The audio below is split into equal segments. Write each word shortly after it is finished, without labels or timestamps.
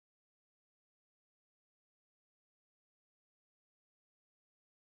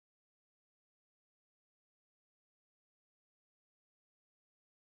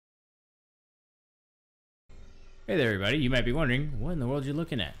Hey there, everybody. You might be wondering, what in the world you're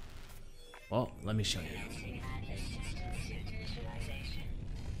looking at? Well, let me show you.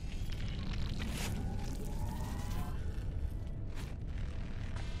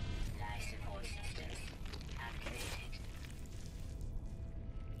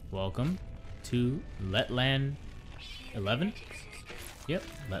 Welcome to Letland 11? Yep,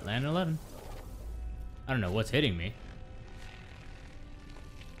 Letland 11. I don't know what's hitting me.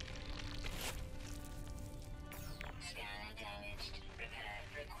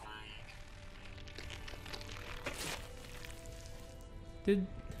 Did...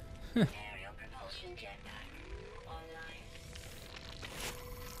 Aerial propulsion jetpack online.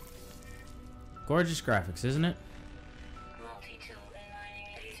 Gorgeous graphics, isn't it? Multi-tool and mining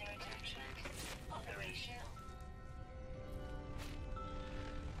laser attachment operational.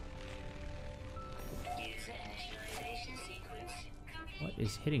 User initialization sequence complete. What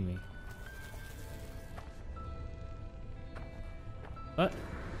is hitting me? But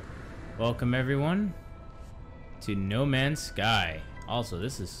welcome everyone to No Man's Sky. Also,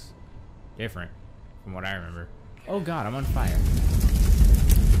 this is different from what I remember. Oh god, I'm on fire.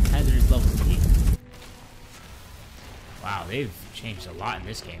 Hazardous level 8. Wow, they've changed a lot in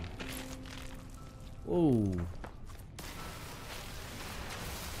this game. Whoa.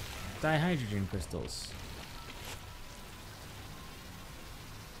 Dihydrogen crystals.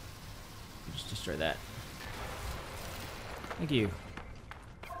 Just destroy that. Thank you.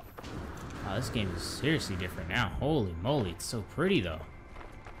 Wow, this game is seriously different now. Holy moly, it's so pretty though.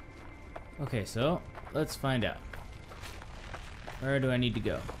 Okay, so let's find out. Where do I need to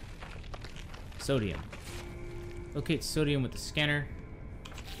go? Sodium. Locate sodium with the scanner.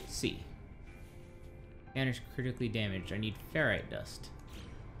 C. Scanner's critically damaged. I need ferrite dust.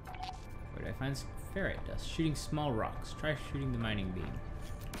 Where do I find ferrite dust? Shooting small rocks. Try shooting the mining beam.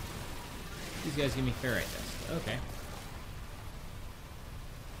 These guys give me ferrite dust. Okay.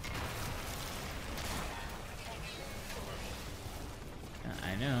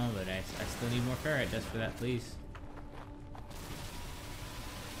 I know, but I still need more ferrite dust for that, please.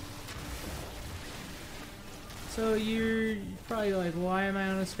 So you're probably like, why am I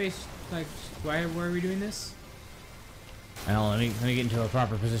on a space? Like, why are we doing this? Well, let me get into a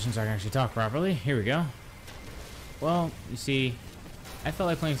proper position so I can actually talk properly. Here we go. Well, you see, I felt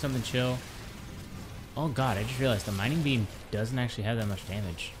like playing something chill. Oh god, I just realized the mining beam doesn't actually have that much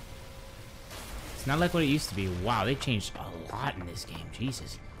damage. It's not like what it used to be. Wow, they changed a lot in this game.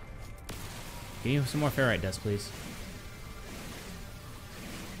 Jesus. Give me some more ferrite dust, please.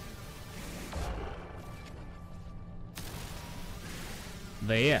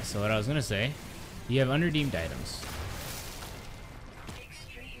 But yeah, so what I was gonna say, you have underdeemed items.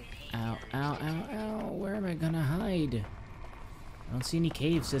 Ow, ow, ow, ow. Where am I gonna hide? I don't see any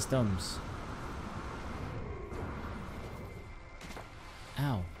cave systems.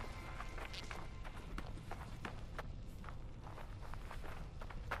 Ow.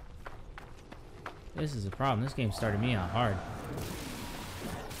 This is a problem. This game started me out hard.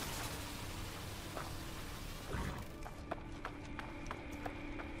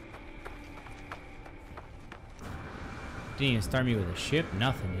 Didn't even start me with a ship,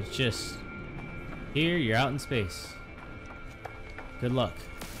 nothing. It's just here, you're out in space. Good luck.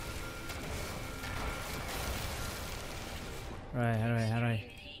 Right, how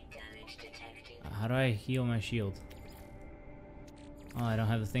do I heal my shield? Oh, I don't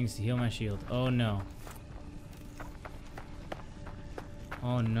have the things to heal my shield. Oh no.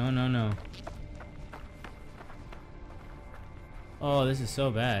 Oh no, no, no. Oh, this is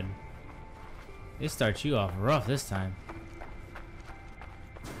so bad. It starts you off rough this time.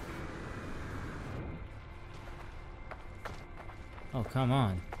 Oh, come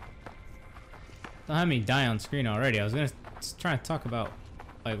on. Don't have me die on screen already. I was gonna try to talk about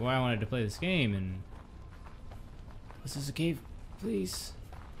like why I wanted to play this game, and this is a cave, please.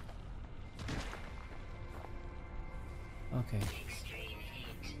 Okay.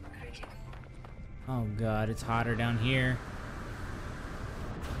 Oh god, it's hotter down here.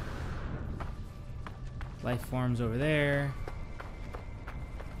 Life forms over there.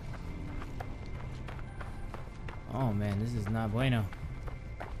 Oh man, this is not bueno.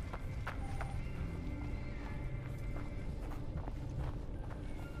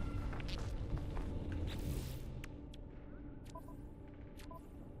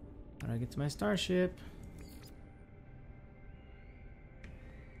 How do I get to my starship?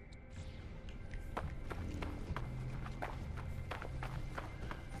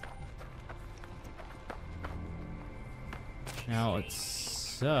 Now what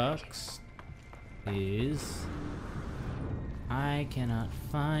sucks is I cannot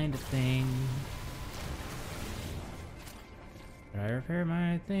find a thing. I repair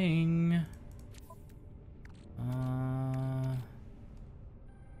my thing?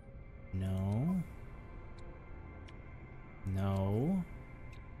 No. No.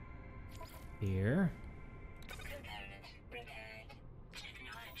 Here. Component repaired.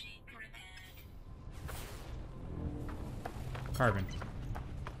 Technology repaired. Carbon. Is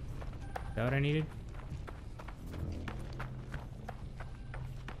that what I needed?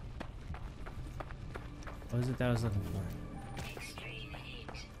 What was it that I was looking for? Extreme heat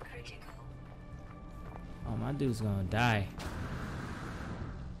critical. Oh, my dude's gonna die.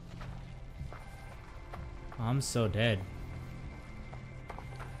 Oh, I'm so dead.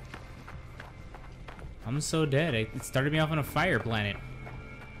 I'm so dead. It started me off on a fire planet.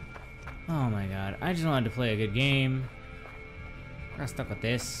 Oh my god. I just wanted to play a good game. I got stuck with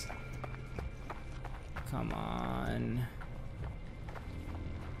this. Come on.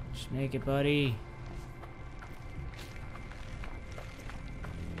 Just make it, buddy.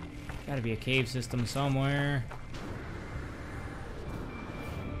 Gotta be a cave system somewhere.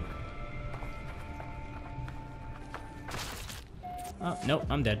 Oh, nope,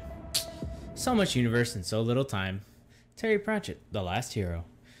 I'm dead. So much universe and so little time. Terry Pratchett, the last hero.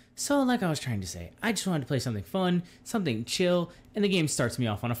 So, like I was trying to say, I just wanted to play something fun, something chill, and the game starts me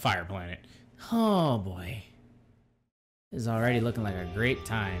off on a fire planet. Oh boy. This is already looking like a great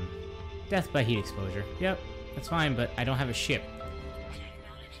time. Death by heat exposure. Yep, that's fine, but I don't have a ship.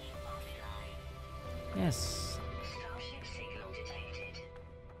 Technology offline. Yes. Starship signal detected.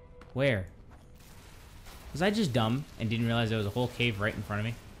 Where? Was I just dumb and didn't realize there was a whole cave right in front of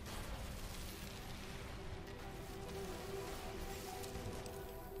me?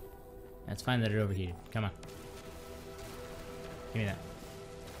 That's fine that it overheated. Come on. Give me that.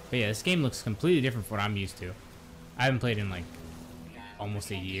 But yeah, this game looks completely different from what I'm used to. I haven't played in like almost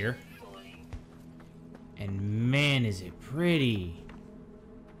a year. And man, is it pretty.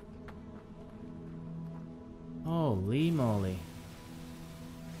 Holy moly.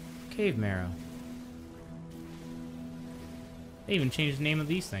 Cave marrow. They even changed the name of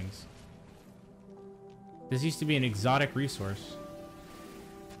these things. This used to be an exotic resource.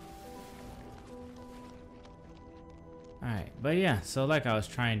 Alright, but yeah, so like I was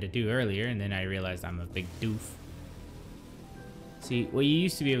trying to do earlier, and then I realized I'm a big doof. See, what you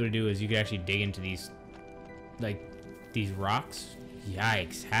used to be able to do is you could actually dig into these, like, these rocks.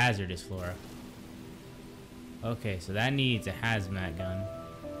 Yikes, hazardous flora. Okay, so that needs a hazmat gun.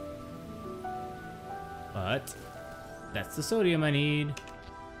 But that's the sodium I need.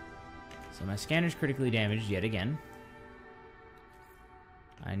 So my scanner's critically damaged yet again.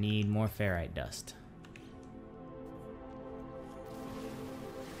 I need more ferrite dust.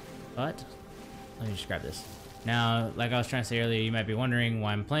 But let me just grab this. Now, like I was trying to say earlier, you might be wondering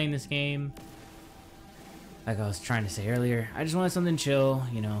why I'm playing this game. Like I was trying to say earlier, I just wanted something chill,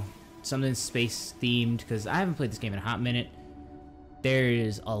 you know, something space themed, because I haven't played this game in a hot minute. There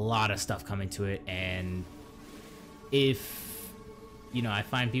is a lot of stuff coming to it, and if, you know, I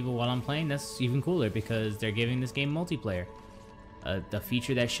find people while I'm playing, that's even cooler, because they're giving this game multiplayer. The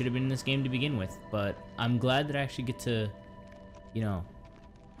feature that should have been in this game to begin with. But I'm glad that I actually get to, you know,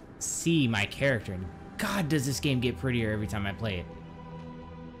 see my character, and God, does this game get prettier every time I play it.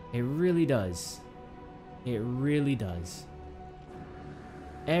 It really does. It really does.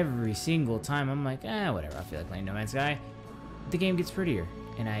 Every single time I'm like, whatever, I feel like playing No Man's Sky. The game gets prettier,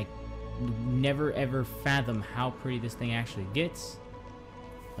 and I never ever fathom how pretty this thing actually gets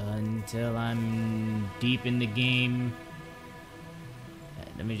until I'm deep in the game.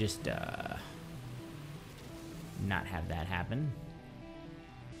 Let me just not have that happen.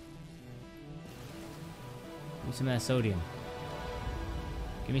 Give me some of that sodium.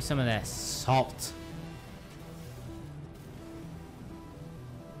 Give me some of that salt.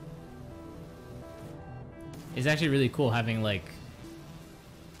 It's actually really cool having, like,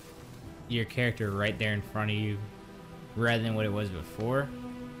 your character right there in front of you rather than what it was before.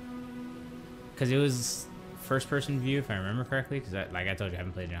 Because it was first-person view, if I remember correctly, because, like I told you, I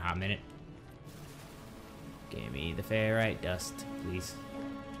haven't played in a hot minute. Give me the ferrite dust, please.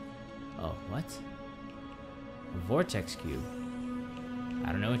 Oh, what? A vortex cube.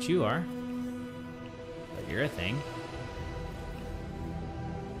 I don't know what you are, but you're a thing.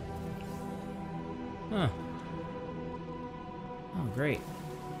 Huh. Oh, great.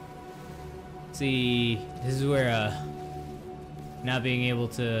 See, this is where, not being able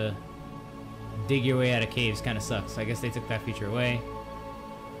to dig your way out of caves kind of sucks. I guess they took that feature away.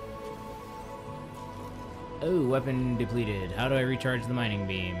 Oh, weapon depleted. How do I recharge the mining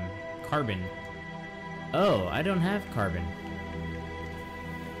beam? Carbon. Oh, I don't have carbon.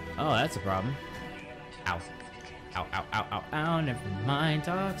 Oh, that's a problem. Ow. Ow, ow, ow, ow, ow. Never mind.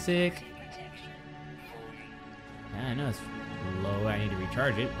 Toxic. Protection. Falling. Yeah, I know it's low. I need to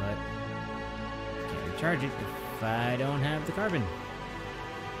recharge it, but I can't recharge it if I don't have the carbon.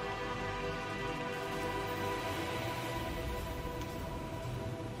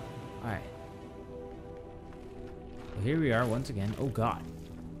 Alright. Well, here we are once again. Oh god.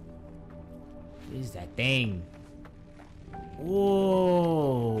 What is that thing?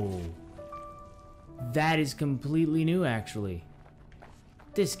 Whoa. That is completely new, actually.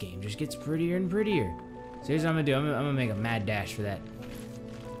 This game just gets prettier and prettier. So here's what I'm gonna do. I'm gonna make a mad dash for that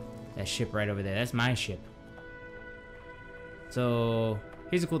ship right over there. That's my ship. So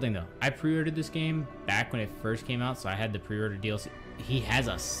here's the cool thing though. I pre-ordered this game back when it first came out, so I had the pre-order DLC. He has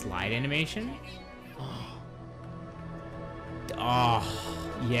a slide animation. Oh,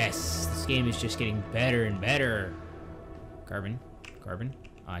 yes. This game is just getting better and better. Carbon. Carbon.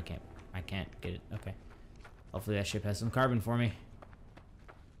 Oh, I can't get it. Okay. Hopefully that ship has some carbon for me.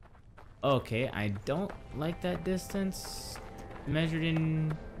 Okay, I don't like that distance measured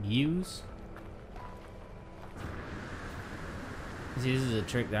in views. See, this is a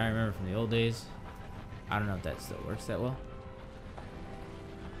trick that I remember from the old days. I don't know if that still works that well.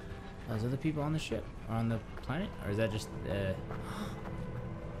 Oh, is other people on the ship? Or on the planet? Or is that just...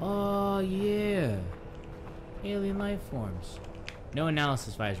 Oh, yeah. Alien life forms. No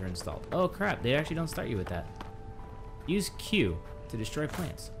analysis visor installed. Oh, crap. They actually don't start you with that. Use Q to destroy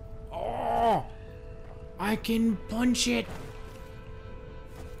plants. Oh! I can punch it!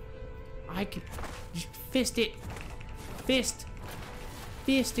 I can... Just fist it! Fist!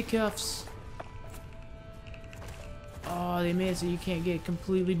 Fisticuffs! Oh, they made it so you can't get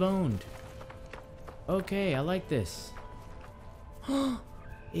completely boned. Okay, I like this.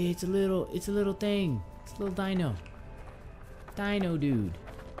 It's a little thing. It's a little dino. Dino dude.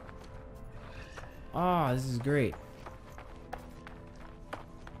 Oh, this is great.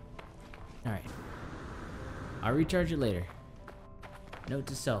 Alright. I'll recharge it later. Note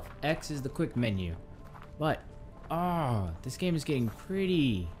to self. X is the quick menu. But, oh, this game is getting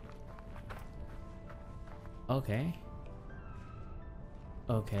pretty. Okay.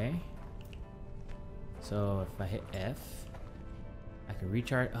 Okay. So if I hit F, I can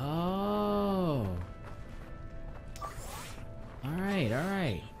recharge. Oh. Alright,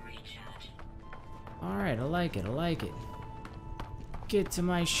 alright. Alright, I like it, I like it. Get to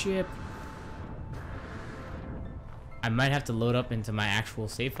my ship. I might have to load up into my actual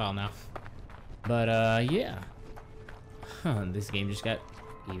save file now. But, yeah. Huh, this game just got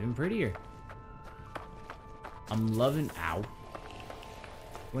even prettier. I'm loving... Ow.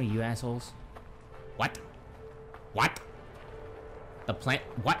 What are you assholes? What? What? The plant...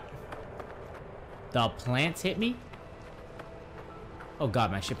 What? The plants hit me? Oh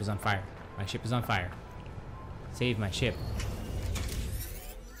god, my ship is on fire. My ship is on fire. Save my ship.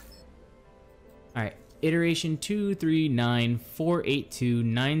 Alright. Iteration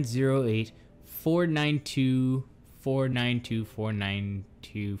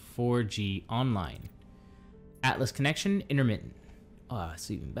 239482904924924924924G online. Atlas connection intermittent. Oh, that's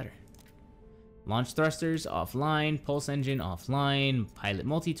even better. Launch thrusters offline, pulse engine offline, pilot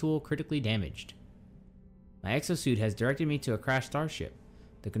multi-tool critically damaged. My exosuit has directed me to a crashed starship.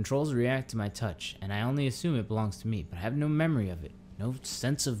 The controls react to my touch, and I only assume it belongs to me, but I have no memory of it. No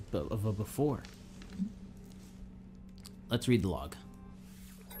sense of a before. Let's read the log.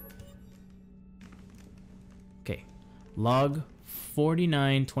 Okay. Log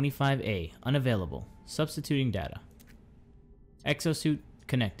 4925A, unavailable. Substituting data. Exosuit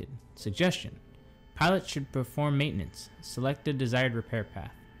connected. Suggestion. Pilot should perform maintenance. Select the desired repair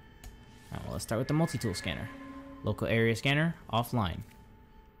path. Alright, well, let's start with the multi-tool scanner. Local area scanner, offline.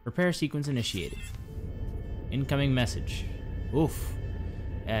 Repair sequence initiated. Incoming message. Oof.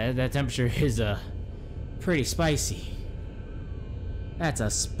 That temperature is, pretty spicy. That's a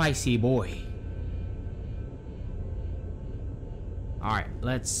spicy boy. Alright,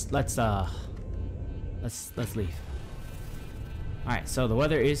 let's leave. Alright, so the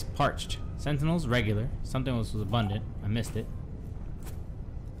weather is parched. Sentinels, regular. Something was abundant. I missed it.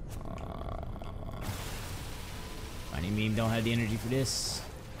 Funny meme, don't have the energy for this.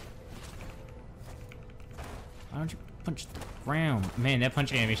 Why don't you punch the ground? Man, that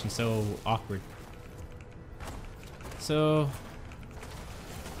punching animation is so awkward. So,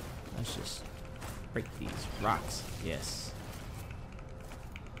 let's just break these rocks. Yes.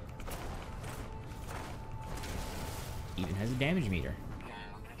 Even has a damage meter.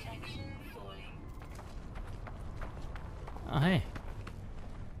 Oh, hey.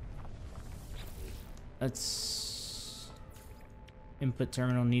 Let's... Input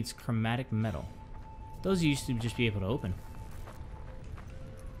terminal needs chromatic metal. Those used to just be able to open.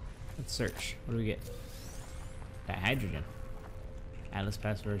 Let's search. What do we get? Hydrogen. Atlas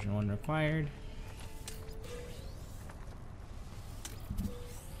Pass version 1 required.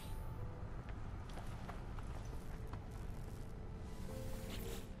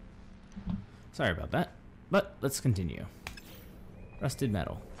 Sorry about that, but let's continue. Rusted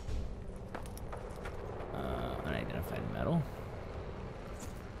metal. Unidentified metal.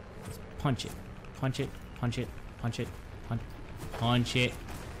 Let's punch it. Punch it. Punch it. Punch it. Punch it.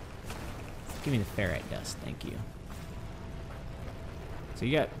 Give me the ferrite dust, thank you. So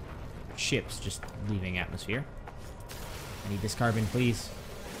you got ships just leaving atmosphere. I need this carbon, please.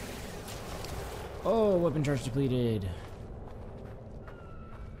 Oh, weapon charge depleted.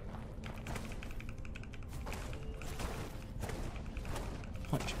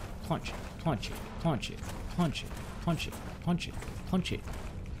 Punch, punch, punch it, punch it, punch it, punch it, punch it, punch it.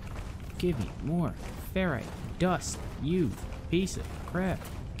 Give me more ferrite dust, you piece of crap.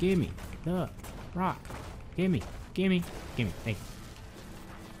 Give me the rock. Gimme, gimme, gimme. Thank you.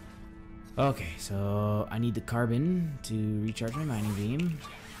 Okay, so I need the carbon to recharge my mining beam.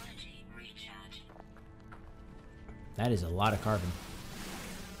 That is a lot of carbon.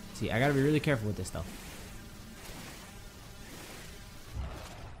 See, I gotta be really careful with this stuff.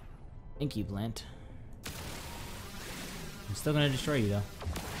 Thank you, plant. I'm still gonna destroy you, though.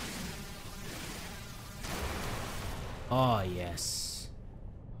 Oh, yes.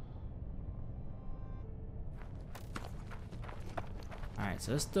 Alright,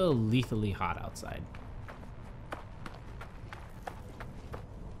 so it's still lethally hot outside.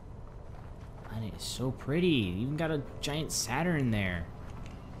 And it's so pretty. You even got a giant Saturn there.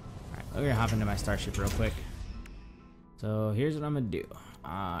 Alright, we're gonna hop into my starship real quick. So here's what I'm gonna do.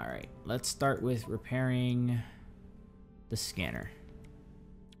 Alright, let's start with repairing the scanner.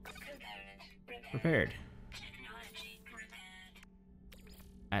 Repaired.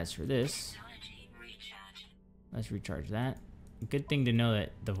 As for this, let's recharge that. Good thing to know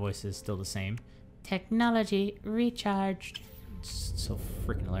that the voice is still the same. Technology recharged. It's so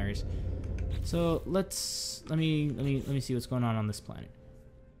freaking hilarious. So let me see what's going on this planet.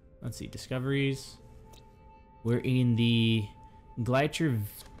 Let's see, discoveries. We're in the Gleicher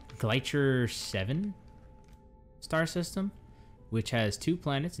 7 star system, which has 2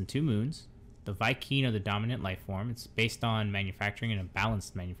 planets and 2 moons. The Viking are the dominant life form. It's based on manufacturing and a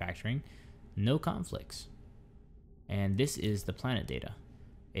balanced manufacturing. No conflicts. And this is the planet data.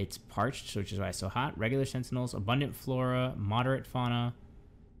 It's parched, which is why it's so hot. Regular sentinels, abundant flora, moderate fauna,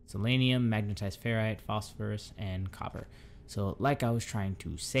 selenium, magnetized ferrite, phosphorus, and copper. So, like I was trying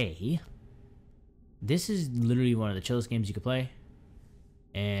to say, this is literally one of the chillest games you could play.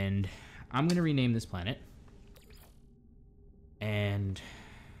 And I'm going to rename this planet. And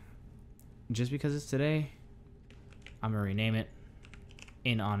just because it's today, I'm going to rename it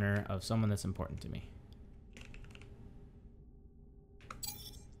in honor of someone that's important to me.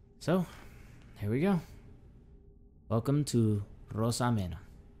 So, here we go. Welcome to Rosa, Mena.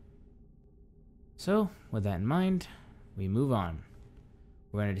 So, with that in mind, we move on.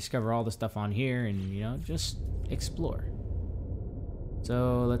 We're going to discover all the stuff on here and, you know, just explore.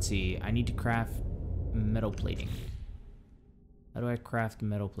 So, let's see. I need to craft metal plating. How do I craft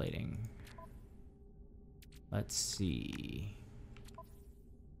metal plating? Let's see.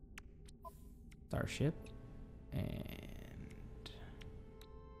 Starship. And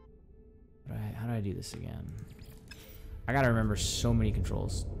how do I do this again? I gotta remember so many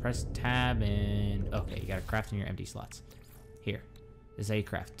controls. Press tab and... Okay, you gotta craft in your empty slots. Here. This is how you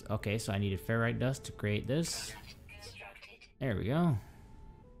craft. Okay, so I needed ferrite dust to create this. There we go.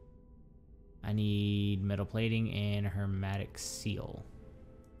 I need metal plating and hermetic seal.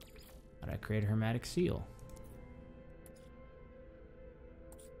 How do I create a hermetic seal?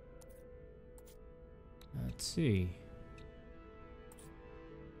 Let's see.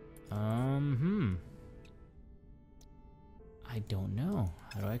 I don't know.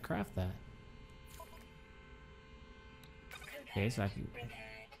 How do I craft that? Okay, so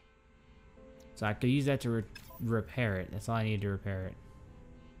I could use that to repair it. That's all I need to repair it.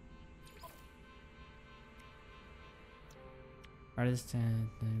 Artist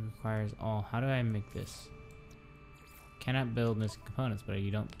requires all. How do I make this? Cannot build missing components, but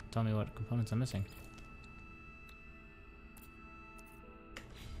you don't tell me what components I'm missing.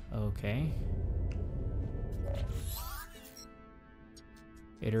 Okay.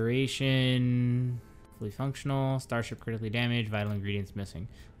 Iteration. Fully functional. Starship critically damaged. Vital ingredients missing.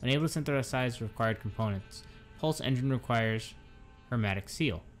 Unable to synthesize required components. Pulse engine requires hermetic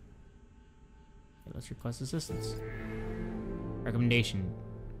seal. Okay, let's request assistance. Recommendation.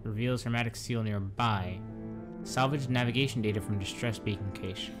 Reveals hermetic seal nearby. Salvage navigation data from distress beacon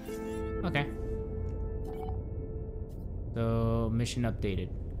cache. Okay. So, mission updated.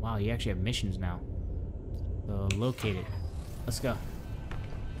 Wow, you actually have missions now. So, located. Let's go.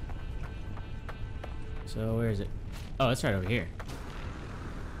 So, where is it? Oh, it's right over here.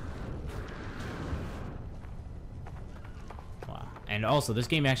 Wow. And also, this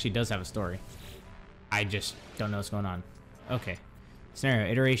game actually does have a story. I just don't know what's going on. Okay.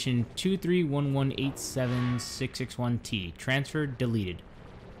 Scenario, iteration 231187661T. Transfer deleted.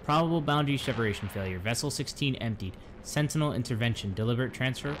 Probable boundary separation failure. Vessel 16 emptied. Sentinel intervention. Deliberate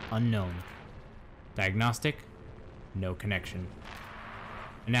transfer unknown. Diagnostic. No connection.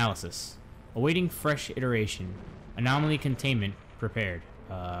 Analysis. Awaiting fresh iteration. Anomaly containment prepared.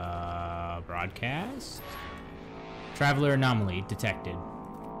 Broadcast? Traveler anomaly detected.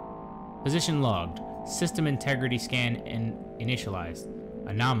 Position logged. System integrity scan and initialized.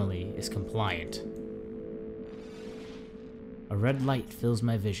 Anomaly is compliant. A red light fills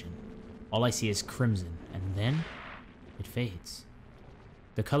my vision. All I see is crimson, and then it fades.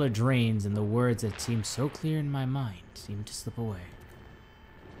 The color drains, and the words that seem so clear in my mind seem to slip away.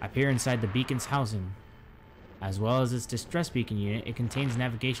 I peer inside the beacon's housing. As well as its distress beacon unit, it contains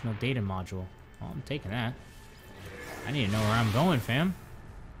navigational data module. Well, I'm taking that. I need to know where I'm going, fam.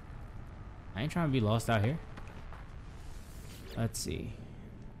 I ain't trying to be lost out here. Let's see.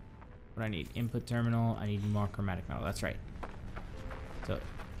 What I need? Input terminal. I need more chromatic metal. That's right. So,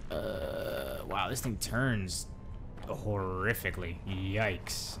 wow, this thing turns horrifically.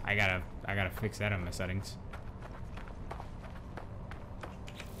 Yikes. I gotta fix that on my settings.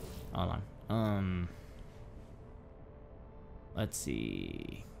 Hold on. Let's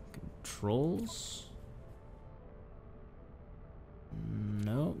see. Controls.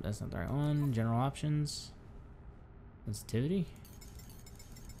 Nope, that's not the right one. General options. Sensitivity.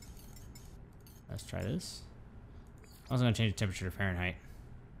 Let's try this. I was gonna change the temperature to Fahrenheit.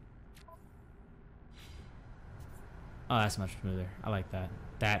 Oh, that's much smoother. I like that.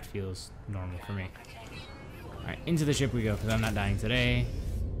 That feels normal for me. Alright, into the ship we go, because I'm not dying today.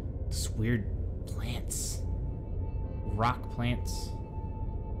 This weird plants. Rock plants.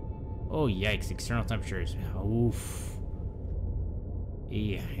 Oh, yikes. External temperatures. Oof.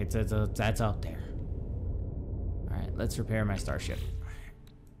 Yeah, that's out there. Alright, let's repair my starship.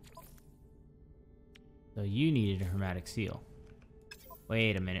 So you needed a hermetic seal.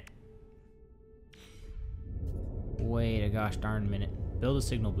 Wait a minute. Wait a gosh darn minute. Build a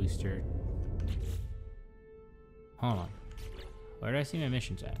signal booster. Hold on. Where do I see my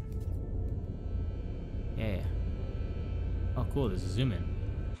missions at? Yeah. Oh, cool. There's a zoom in.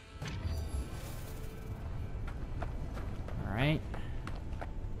 Alright.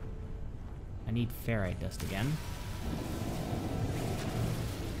 I need ferrite dust again.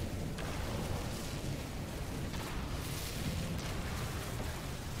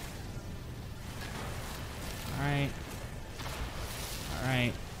 Alright.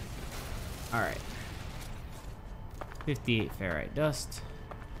 Alright. Alright. 58 ferrite dust.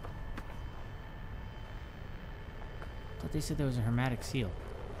 I thought they said there was a hermetic seal.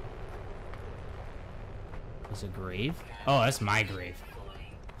 There's a grave? Oh, that's my grave.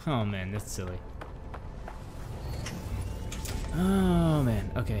 Oh man, that's silly. Oh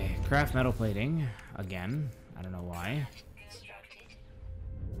man, okay. Craft metal plating. Again. I don't know why.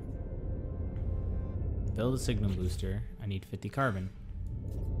 Build a signal booster. I need 50 carbon.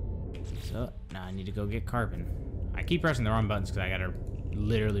 So, now I need to go get carbon. I keep pressing the wrong buttons because I gotta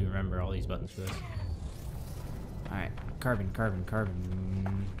literally remember all these buttons for this. Alright, carbon. Where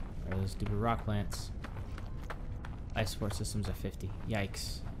are those stupid rock plants? Life support systems at 50.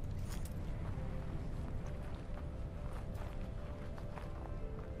 Yikes.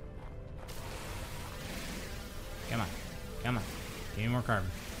 Come on. Give me more carbon.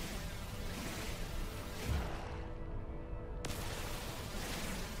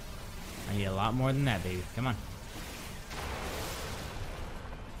 I need a lot more than that, baby. Come on.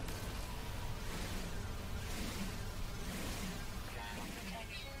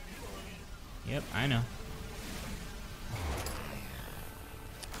 Yep, I know.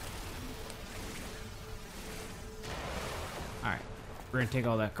 Alright. We're gonna take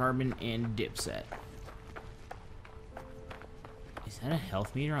all that carbon and dip set. Is that a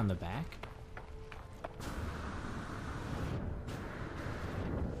health meter on the back?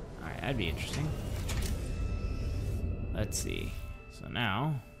 Alright, that'd be interesting. Let's see. So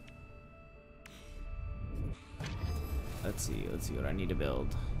now... Let's see what I need to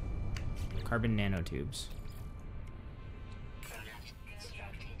build. Carbon nanotubes.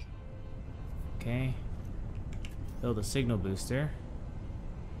 Okay. Build a signal booster.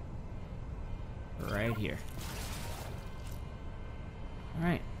 right here.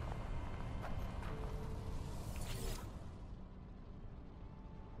 Alright.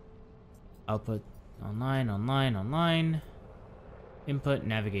 Output online, online, online. Input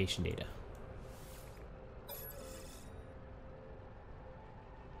navigation data.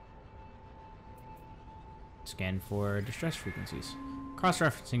 Scan for distress frequencies.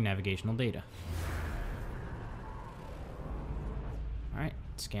 Cross-referencing navigational data. Alright,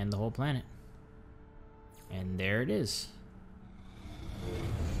 scan the whole planet. And there it is.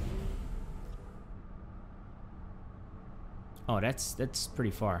 Oh, that's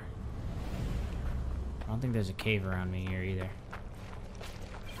pretty far. I don't think there's a cave around me here either.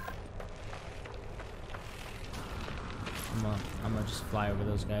 I'm gonna just fly over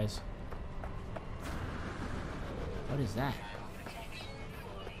those guys. What is that?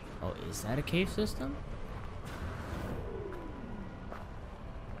 Oh, is that a cave system?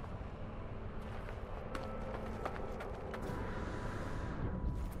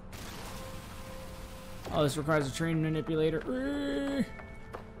 Oh, this requires a train manipulator. Oh,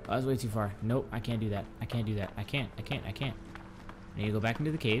 that was way too far. Nope, I can't do that. I can't do that. I can't. I need to go back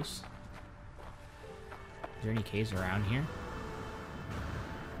into the caves. Is there any caves around here?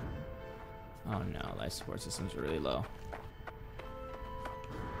 Oh no, life support system's really low.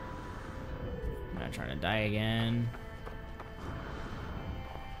 I'm not trying to die again.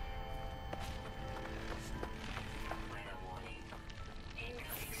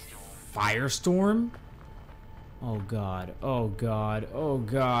 Firestorm? Oh god, oh god, oh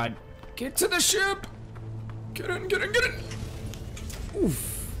god. Get to the ship! Get in, get in, get in!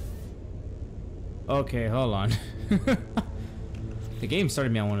 Oof. Okay, hold on. The game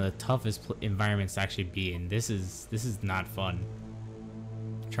started me on one of the toughest environments to actually be in. This is not fun.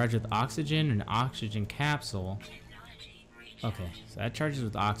 Charge with oxygen and oxygen capsule. Okay, so that charges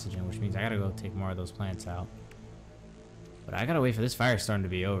with oxygen, which means I gotta go take more of those plants out. But I gotta wait for this firestorm to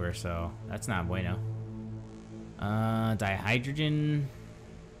be over, so that's not bueno. Dihydrogen.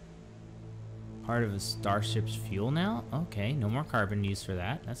 Part of a starship's fuel now? Okay, no more carbon used for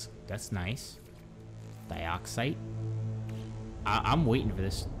that. That's nice. Dioxide. I'm waiting for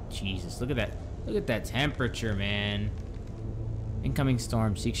this. Jesus, look at that. Look at that temperature, man. Incoming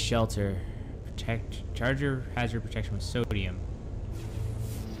storm. Seek shelter. Protect. Charger hazard protection with sodium.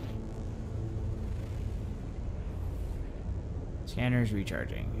 Scanners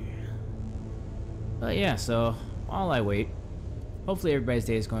recharging. But yeah, so while I wait, hopefully everybody's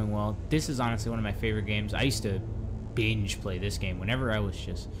day is going well. This is honestly one of my favorite games. I used to binge play this game whenever I was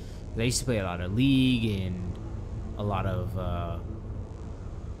just... I used to play a lot of League and a lot of...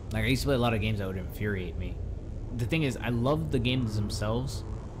 like, I used to play a lot of games that would infuriate me. The thing is, I loved the games themselves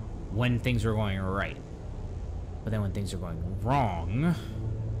when things were going right. But then when things are going wrong,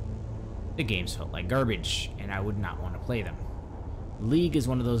 the games felt like garbage, and I would not want to play them. League is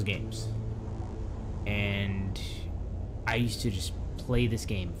one of those games. And I used to just play this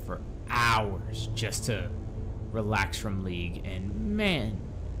game for hours just to relax from League, and man,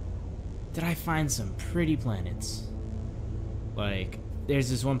 did I find some pretty planets. Like, there's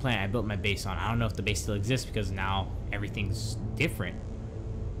this one planet I built my base on. I don't know if the base still exists because now everything's different.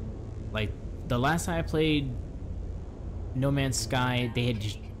 Like, the last time I played No Man's Sky, they had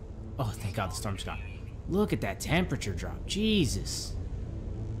just... Oh, thank God the storm's gone. Look at that temperature drop. Jesus.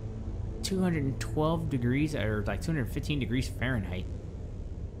 212 degrees, or like 215 degrees Fahrenheit.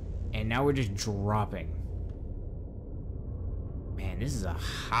 And now we're just dropping. Man, this is a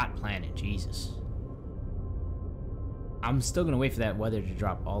hot planet. Jesus. I'm still gonna wait for that weather to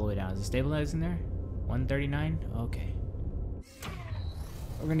drop all the way down. Is it stabilizing there? 139? Okay.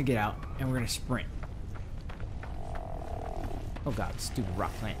 We're gonna get out and we're gonna sprint. Oh god, stupid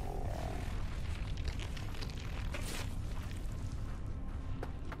rock plant.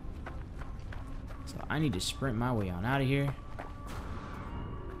 So I need to sprint my way on out of here.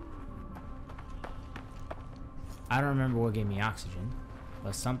 I don't remember what gave me oxygen,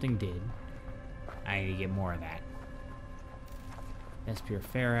 but something did. I need to get more of that. That's pure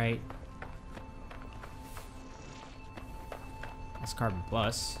ferrite. That's carbon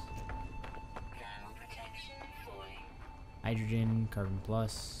plus. Hydrogen, carbon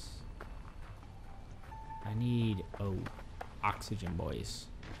plus. I need, oh, oxygen, boys.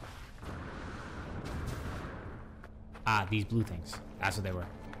 Ah, these blue things. That's what they were.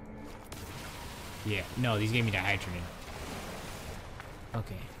 Yeah, no, these gave me dihydrogen.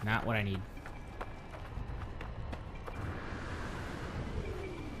 Okay, not what I need.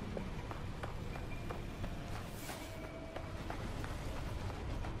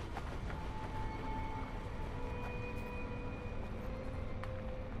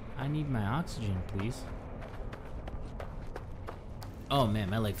 I need my oxygen, please. Oh man,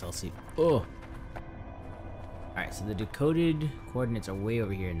 my leg fell asleep. Oh. Alright, so the decoded coordinates are way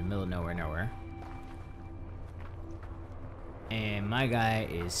over here in the middle of nowhere. And my guy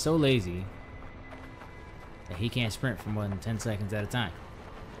is so lazy that he can't sprint for more than 10 seconds at a time.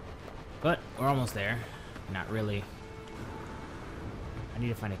 But we're almost there. Not really. I need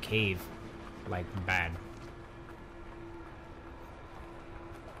to find a cave. Like, bad.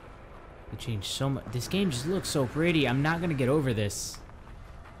 They changed so much. This game just looks so pretty. I'm not gonna get over this.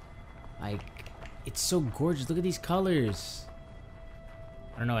 Like, it's so gorgeous. Look at these colors.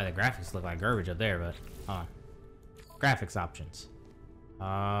 I don't know why the graphics look like garbage up there, but hold on. Graphics options.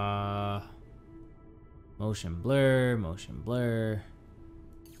 Motion blur, motion blur.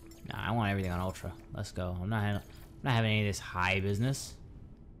 Nah, I want everything on ultra. Let's go. I'm not having any of this high business.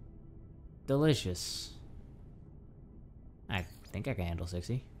 Delicious. I think I can handle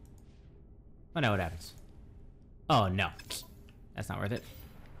 60. Find out what happens. Oh no, that's not worth it.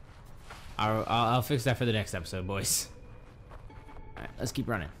 I'll fix that for the next episode, boys. All right, let's keep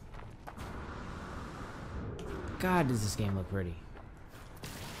running. God, does this game look pretty?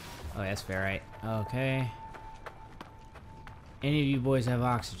 Oh, that's fair, right? Okay. Any of you boys have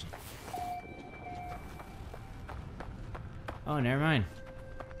oxygen? Oh, never mind.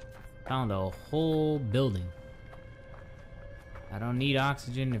 Found a whole building. I don't need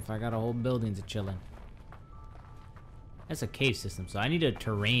oxygen if I got a whole building to chill in. That's a cave system, so I need a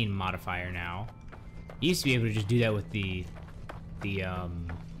terrain modifier now. You used to be able to just do that with the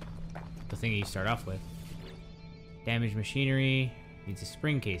thing you start off with. Damaged machinery needs a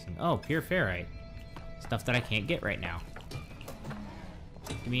spring casing. Oh, pure ferrite. Stuff that I can't get right now.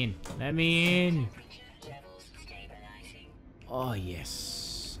 Let me in. Let me in. Oh,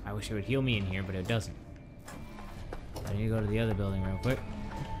 yes. I wish it would heal me in here, but it doesn't. I need to go to the other building real quick.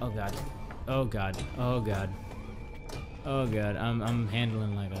 Oh, God. Oh, God. Oh, God. Oh, God. I'm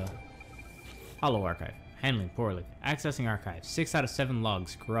handling like a hollow archive. Handling poorly. Accessing archive. 6 out of 7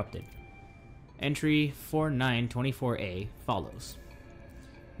 logs corrupted. Entry 4924A follows.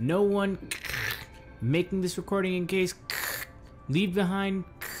 No one making this recording in case leave behind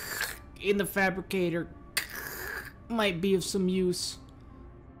in the fabricator might be of some use.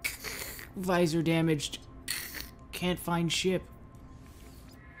 Visor damaged. Can't find ship.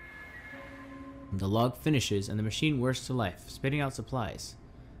 The log finishes and the machine works to life, spitting out supplies.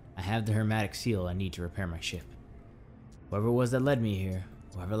 I have the hermetic seal I need to repair my ship. Whoever it was that led me here,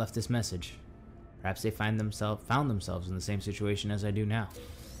 whoever left this message, perhaps they found themselves in the same situation as I do now.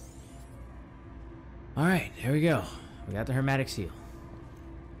 Alright, here we go. We got the hermetic seal.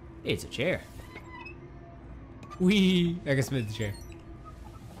 Hey, it's a chair. Whee! I can spin the chair.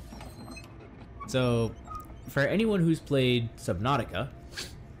 So, for anyone who's played Subnautica,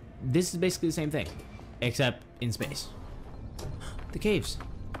 this is basically the same thing, except in space. The caves.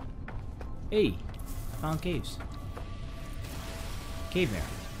 Hey, found caves. Cave mirror.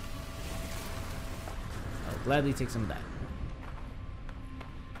 I'll gladly take some of that.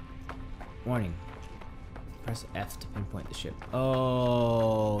 Warning. Press F to pinpoint the ship.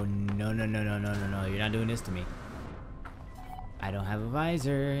 Oh, no, no, no, no, no, no, no. You're not doing this to me. I don't have a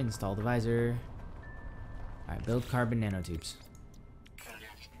visor. Install the visor. Alright, build carbon nanotubes.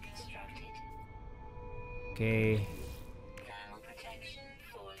 Okay.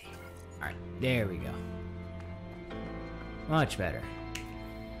 Alright, there we go. Much better.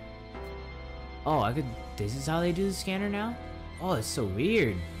 Oh, I could... This is how they do the scanner now? Oh, it's so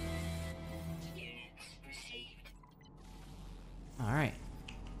weird. Alright.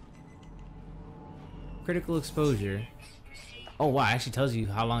 Critical exposure. Oh, wow, it actually tells you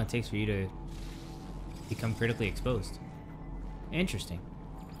how long it takes for you to become critically exposed. Interesting.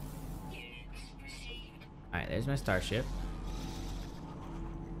 Alright, there's my starship.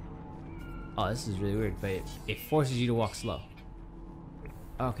 Oh, this is really weird, but it forces you to walk slow.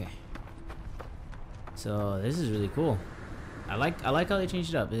 Okay. So, this is really cool. I like how they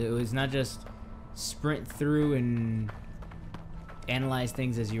changed it up. It was not just sprint through and analyze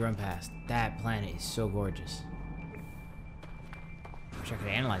things as you run past. That planet is so gorgeous. Wish I could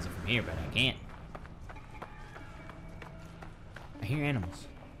analyze it from here, but I can't. I hear animals.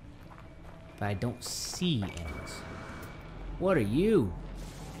 But I don't see animals. What are you?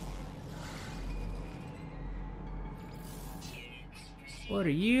 What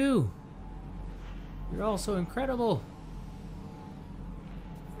are you? You're all so incredible.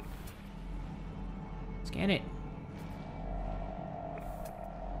 Scan it.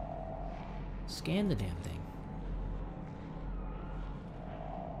 Scan the damn thing.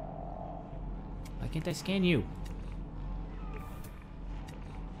 Why can't I scan you?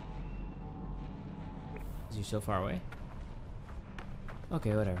 you're so far away?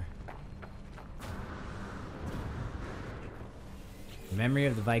 Okay, whatever. Memory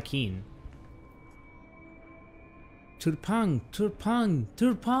of the Viking. Turpang, Turpang,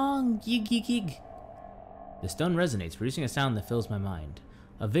 Turpang, yig yig yig. The stone resonates, producing a sound that fills my mind.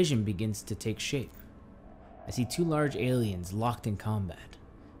 A vision begins to take shape. I see two large aliens locked in combat.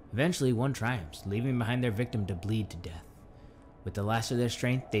 Eventually, one triumphs, leaving behind their victim to bleed to death. With the last of their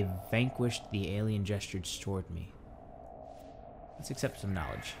strength, they vanquished the alien gestures toward me. Let's accept some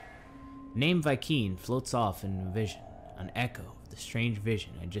knowledge. The name Viking floats off in a vision, an echo of the strange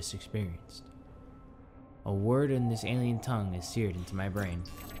vision I just experienced. A word in this alien tongue is seared into my brain.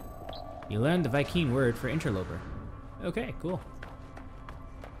 You learned the Viking word for interloper. Okay, cool.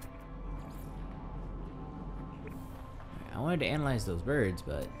 I wanted to analyze those birds,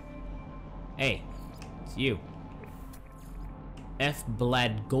 but... Hey, it's you. F.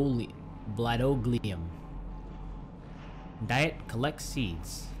 Bladoglium. Diet, collect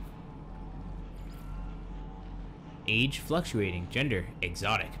seeds. Age, fluctuating. Gender,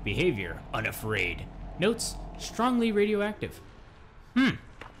 exotic. Behavior, unafraid. Notes, strongly radioactive.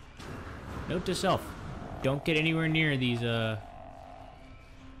 Note to self, don't get anywhere near these,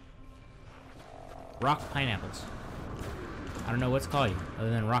 rock pineapples. I don't know what's called you, other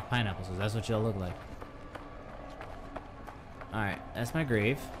than rock pineapples, because that's what you'll look like. Alright, that's my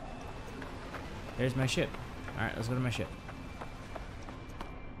grave. There's my ship. Alright, let's go to my ship.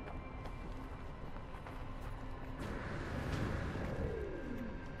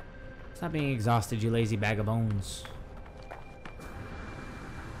 Stop being exhausted, you lazy bag of bones.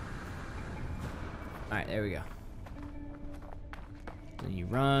 Alright, there we go. Then you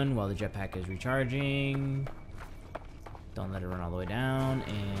run while the jetpack is recharging. Don't let it run all the way down.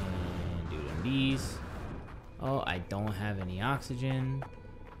 And do them these. Oh, I don't have any oxygen.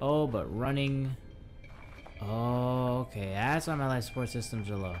 Oh, but running. Oh, okay, that's why my life support systems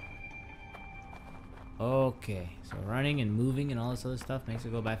are low. Okay, so running and moving and all this other stuff makes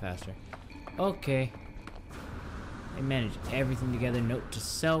it go by faster. Okay. I manage everything together. Note to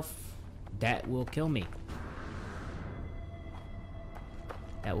self. That will kill me.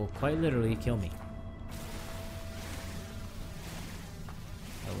 That will quite literally kill me.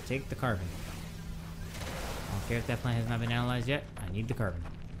 I will take the carbon. I don't care if that plant has not been analyzed yet. I need the carbon.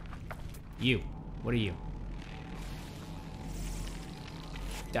 You. What are you?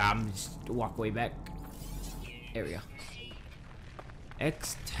 Just walk way back. There we go.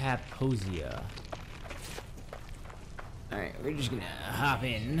 Extaposia. Alright, we're just gonna hop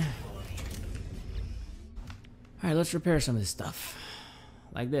in. Alright, let's repair some of this stuff.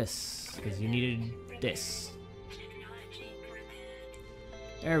 Like this, because you needed this.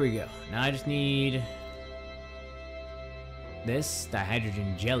 There we go. Now I just need this,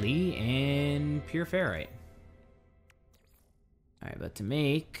 dihydrogen jelly, and pure ferrite. Alright, but to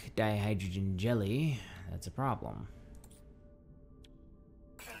make dihydrogen jelly, that's a problem.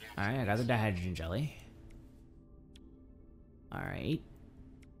 Alright, I got the dihydrogen jelly. Alright.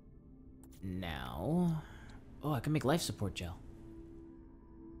 Now... Oh, I can make life support gel.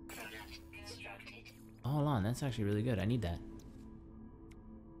 Hold on, that's actually really good. I need that.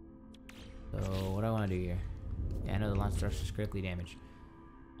 So, what do I want to do here? Yeah, I know the launch structure is critically damaged.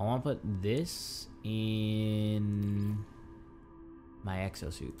 I want to put this in my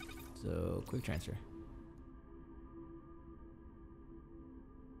exosuit. So, quick transfer.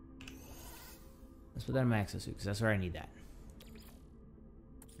 Let's put that in my exosuit, because that's where I need that.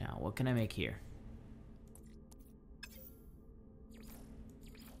 Now, what can I make here?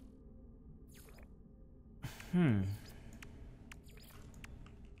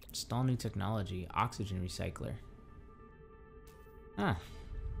 Install new technology. Oxygen recycler. Ah.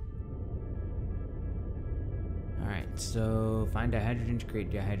 Alright, so find dihydrogen to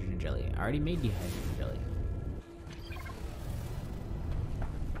create dihydrogen jelly. I already made dihydrogen jelly.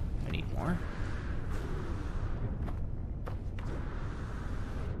 I need more.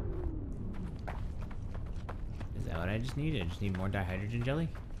 Is that what I just need? I just need more dihydrogen jelly?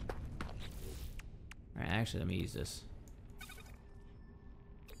 Alright, actually, let me use this.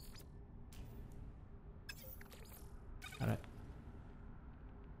 Alright.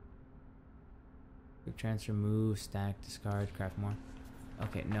 Quick transfer, move, stack, discard, craft more.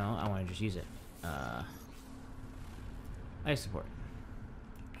 Okay, no, I want to just use it. Life support.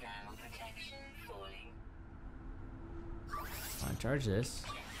 I want to charge this.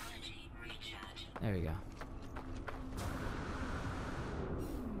 There we go.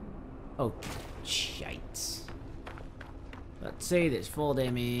 Oh, shites. Let's say this full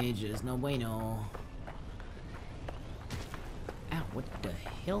damage is no bueno. Ow, what the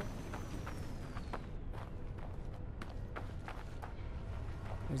hell?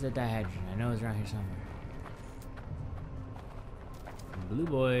 Where's that dihydrogen? I know it's around here somewhere. Blue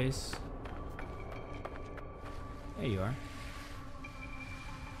boys. There you are.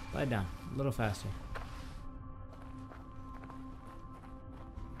 Slide down a little faster.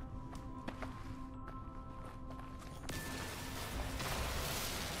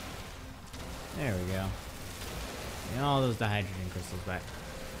 There we go. And all those dihydrogen crystals back.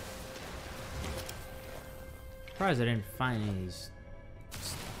 Surprised I didn't find any of these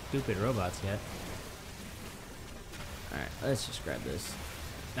stupid robots yet. Alright, let's just grab this.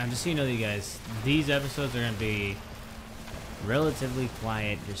 Now, just so you know, you guys, these episodes are going to be relatively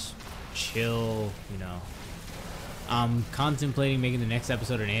quiet, just chill, you know. I'm contemplating making the next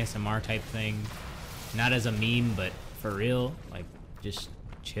episode an ASMR type thing. Not as a meme, but for real. Like, just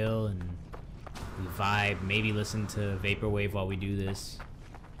chill and vibe. Maybe listen to Vaporwave while we do this.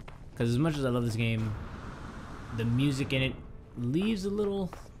 Because as much as I love this game, the music in it leaves a little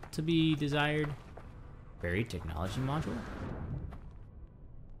to be desired. Buried technology module?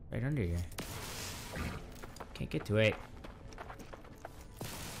 Right under here. Can't get to it.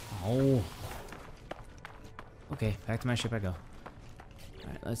 Oh. Okay, back to my ship I go.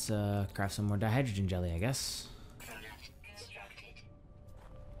 Alright, let's craft some more dihydrogen jelly, I guess.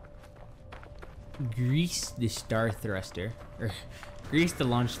 Grease the star thruster. Or grease the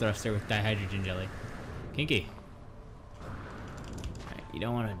launch thruster with dihydrogen jelly. Kinky. Alright, you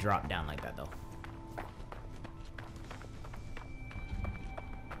don't want to drop down like that though.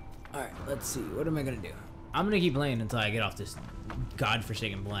 Alright, let's see. What am I gonna do? I'm gonna keep playing until I get off this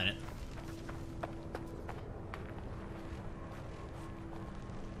godforsaken planet.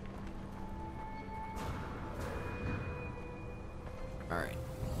 Alright.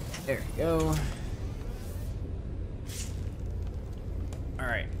 There we go.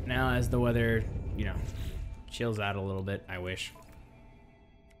 Alright, now as the weather, you know, chills out a little bit, I wish.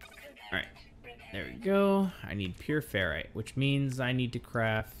 Alright. There we go. I need pure ferrite, which means I need to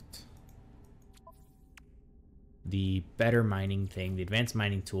craft the better mining thing, the advanced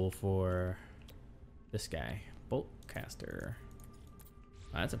mining tool for this guy. Bolt caster.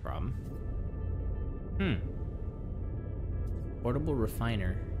 Oh, that's a problem. Portable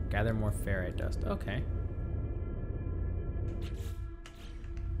refiner. Gather more ferrite dust. Okay.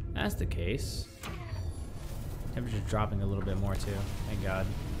 That's the case. Temperature's dropping a little bit more too. Thank God.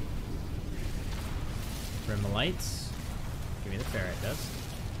 Lights. Give me the ferrite dust.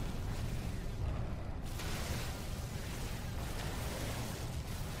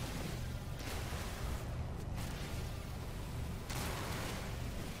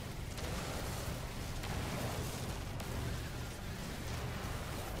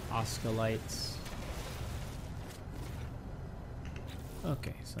 Oscolites.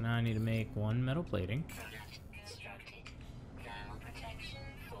 Okay, so now I need to make one metal plating.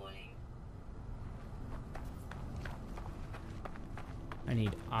 I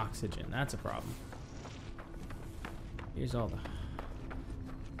need oxygen. That's a problem. Here's all the...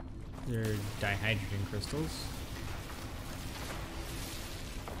 They're dihydrogen crystals.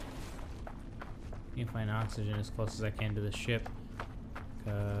 Need to find oxygen as close as I can to the ship.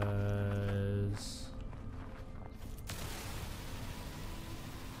 Because...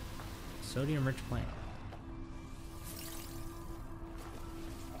 Sodium-rich plant.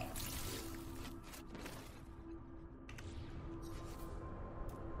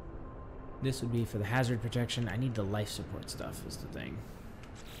 This would be for the hazard protection. I need the life support stuff is the thing.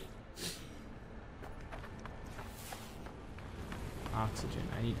 Oxygen.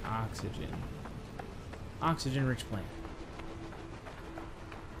 I need oxygen. Oxygen-rich plant.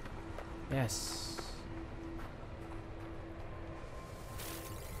 Yes.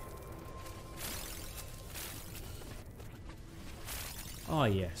 Oh,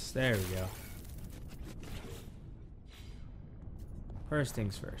 yes. There we go. First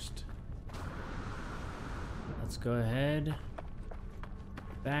things first. Let's go ahead.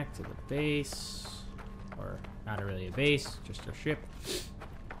 Back to the base. Or not really a base, just a ship.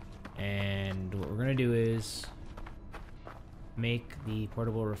 And what we're going to do is make the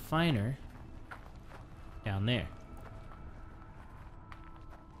portable refiner down there.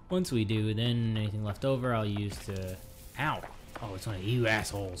 Once we do, then anything left over I'll use to... Ow! Oh, it's one of you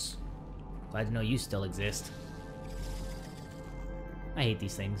assholes. Glad to know you still exist. I hate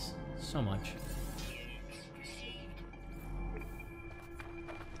these things so much.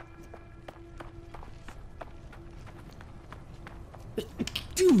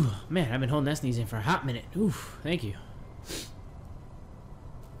 Man, I've been holding that sneeze in for a hot minute. Oof, thank you.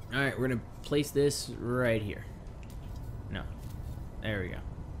 Alright, we're gonna place this right here. No. There we go.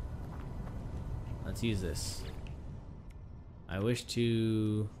 Let's use this. I wish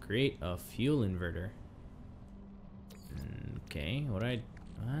to create a fuel inverter. Okay, what? Or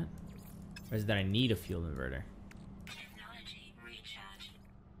is it that I need a fuel inverter? Technology recharge.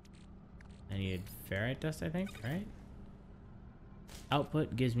 I need ferrite dust, I think, right?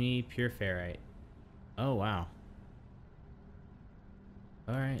 Output gives me pure ferrite. Oh, wow.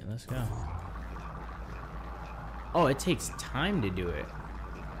 Alright, let's go. Oh, it takes time to do it.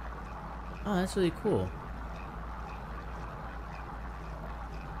 Oh, that's really cool.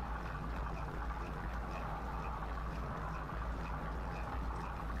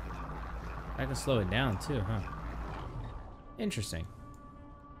 I can slow it down too, huh? Interesting.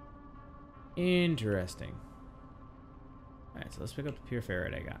 Interesting. Alright, so let's pick up the pure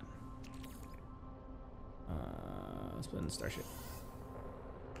ferrite I got. Let's put in the starship.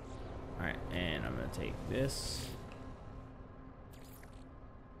 Alright, and I'm gonna take this.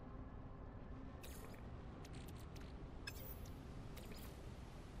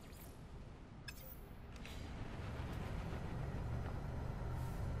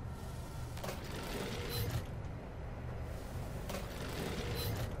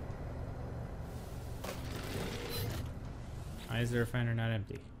 Why is the refiner not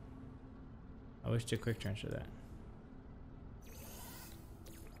empty? I wish to quick transfer that.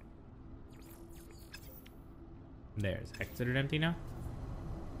 There's exited empty now.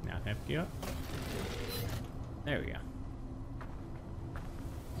 Now empty up. There we go.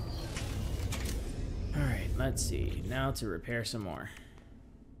 Alright, let's see. Now to repair some more.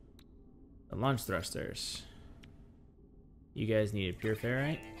 The launch thrusters. You guys need a pure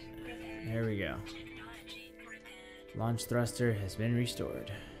ferrite? There we go. Launch thruster has been restored.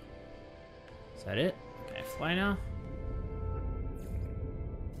 Is that it? Can I fly now?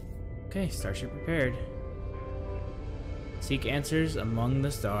 Okay, starship prepared. Seek answers among the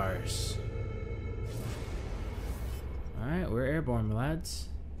stars. Alright, we're airborne, my lads.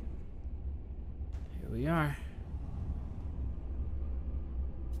 Here we are.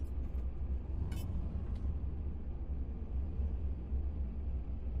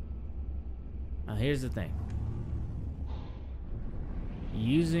 Now here's the thing.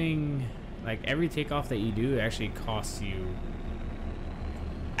 Using, like, every takeoff that you do actually costs you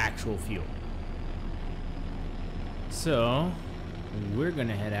actual fuel. So, we're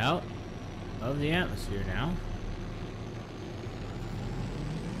gonna head out of the atmosphere now.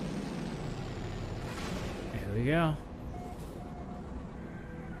 There we go.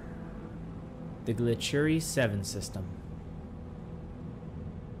 The Glitchuri 7 system.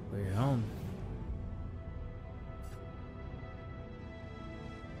 We're home.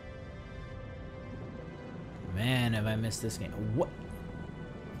 Man, have I missed this game. What?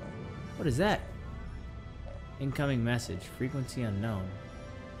 What is that? Incoming message. Frequency unknown.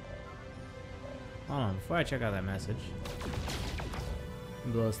 Hold on, before I check out that message, let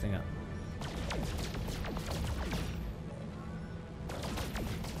me blow this thing up.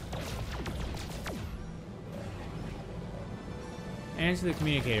 Answer the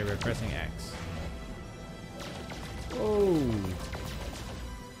communicator by pressing X. Oh.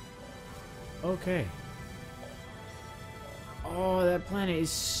 Okay. Oh, that planet is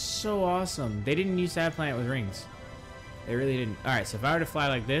so awesome. They didn't use that planet with rings. They really didn't. Alright, so if I were to fly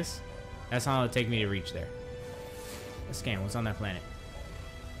like this, that's how long it would take me to reach there. Let's scan what's on that planet.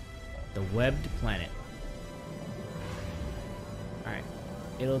 The webbed planet. Alright.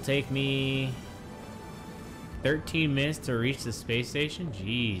 It'll take me 13 minutes to reach the space station?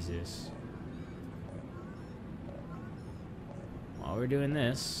 Jesus. While we're doing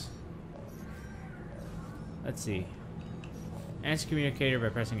this, let's see. Answer communicator by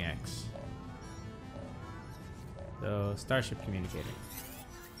pressing X. So, starship communicator.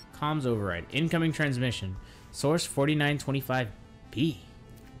 Comms override. Incoming transmission. Source 4925B.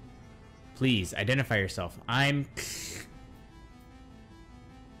 Please, identify yourself. Let's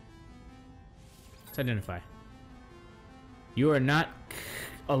identify. You are not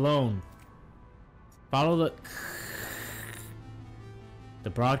alone. Follow the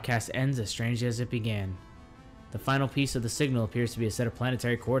broadcast ends as strangely as it began. The final piece of the signal appears to be a set of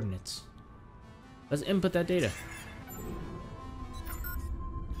planetary coordinates. Let's input that data.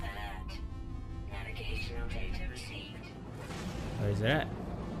 Alert. Navigational data received. Where is it at?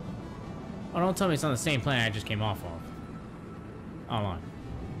 Oh, don't tell me it's on the same planet I just came off of. Hold on.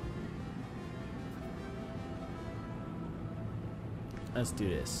 Let's do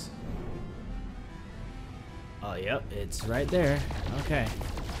this. Oh, yep, it's right there. Okay.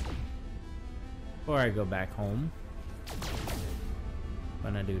 Before I go back home, I'm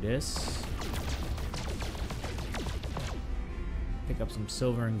gonna do this. Pick up some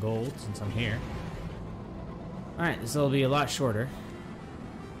silver and gold since I'm here. Alright, this will be a lot shorter.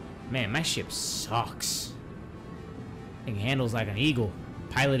 Man, my ship sucks. Thing handles like an eagle,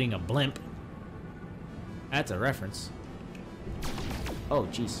 piloting a blimp. That's a reference. Oh,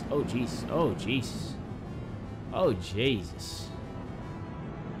 jeez. Oh, jeez. Oh, jeez. Oh, Jesus.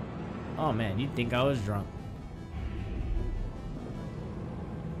 Oh, man, you'd think I was drunk.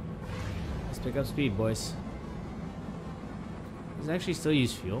 Let's pick up speed, boys. Does it actually still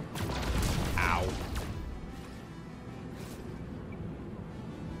use fuel? Ow.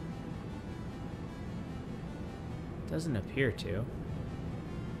 Doesn't appear to.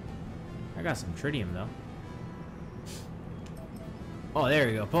 I got some tritium, though. Oh, there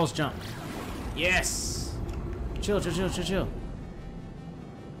we go. Pulse jump. Yes! Chill, chill, chill, chill, chill.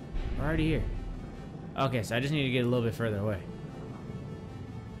 We're already here. Okay, so I just need to get a little bit further away.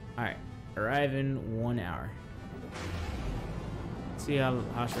 Alright. Arrive in 1 hour. Let's see how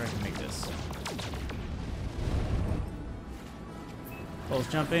sure I can make this. Pulse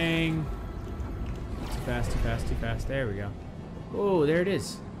jumping. Too fast, too fast, too fast. There we go. Oh, there it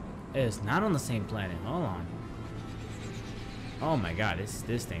is. It's not on the same planet. Hold on. Oh my god,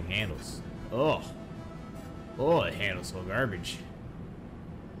 this thing handles. Oh. Oh, it handles so garbage.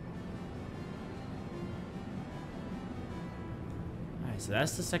 Alright, so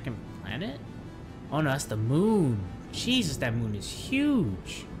that's the second planet? Oh no, that's the moon. Jesus, that moon is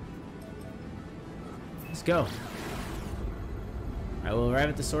huge. Let's go. I will arrive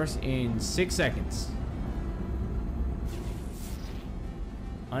at the source in 6 seconds.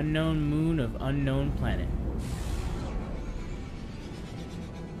 Unknown moon of unknown planet.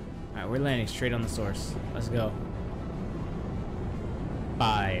 Alright, we're landing straight on the source. Let's go.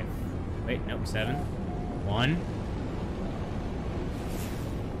 5. Wait, nope, 7. 1.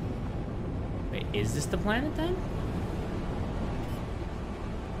 Wait, is this the planet then?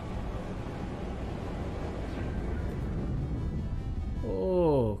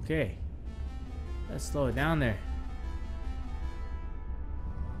 Oh, okay. Let's slow it down there.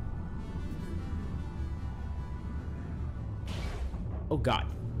 Oh god.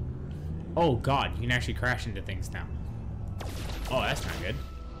 Oh god, you can actually crash into things now. Oh, that's not good.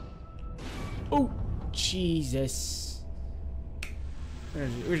 Oh, Jesus.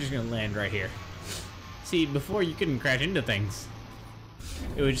 We're just gonna land right here. See, before you couldn't crash into things.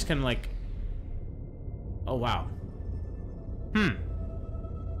 It was just kind of like... Oh, wow.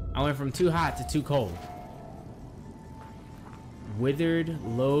 I went from too hot to too cold. Withered,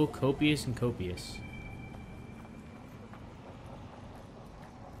 low, copious, and copious.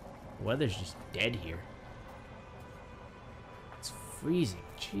 The weather's just dead here. It's freezing.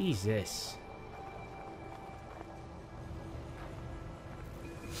 Jesus.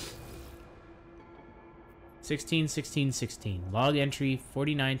 (16:16:16). Log entry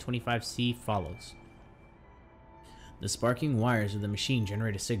 4925C follows. The sparking wires of the machine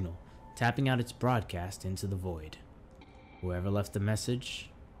generate a signal, tapping out its broadcast into the void. Whoever left the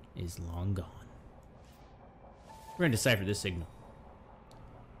message is long gone. We're going to decipher this signal.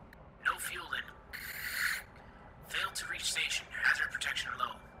 No fuel in. Failed to reach station. Hazard protection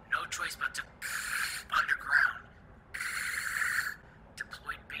low. No choice but to underground.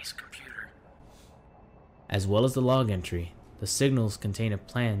 Deployed base computer. As well as the log entry, the signals contain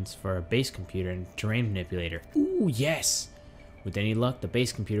plans for a base computer and terrain manipulator. Ooh, yes! With any luck, the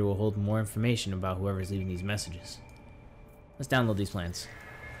base computer will hold more information about whoever's leaving these messages. Let's download these plans.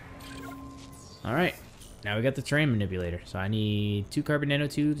 Alright, now we got the terrain manipulator. So I need 2 carbon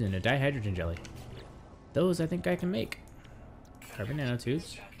nanotubes and a dihydrogen jelly. Those I think I can make. Carbon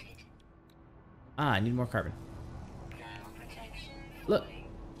nanotubes. Ah, I need more carbon. Look!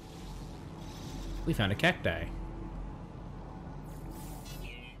 We found a cacti.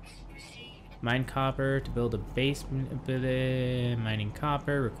 Mine copper to build a base manipulator. Mining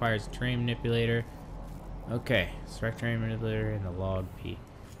copper requires a terrain manipulator. Okay, select terrain manipulator in the log P.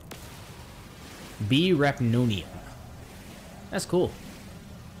 B rapnonium. That's cool.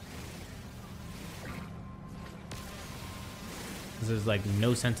 There's like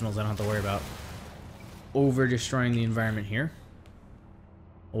no sentinels I don't have to worry about over destroying the environment here.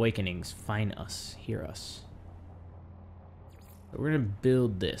 Awakenings, find us, hear us. But we're gonna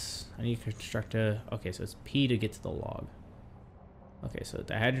build this. I need to construct a... Okay, so it's P to get to the log. Okay, so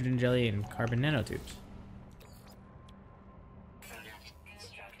the hydrogen jelly and carbon nanotubes.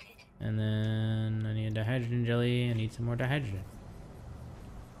 And then I need a dihydrogen jelly. I need some more dihydrogen.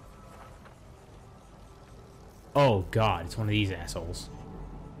 Oh god, it's one of these assholes.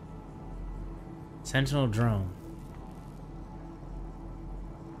 Sentinel drone.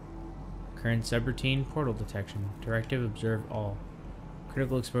 Current subroutine portal detection. Directive observe all.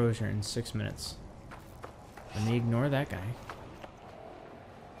 Critical exposure in 6 minutes. Let me ignore that guy.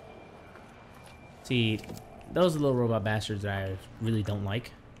 See, those are little robot bastards that I really don't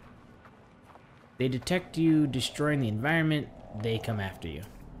like. They detect you destroying the environment, they come after you.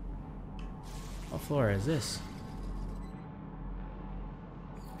 What floor is this?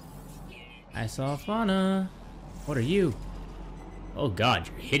 I saw fauna. What are you? Oh god,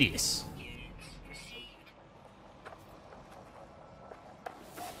 you're hideous.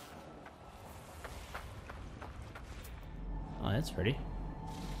 Oh, that's pretty.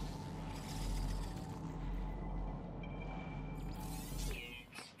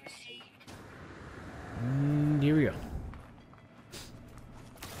 Here we go.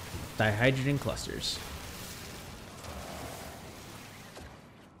 Dihydrogen clusters.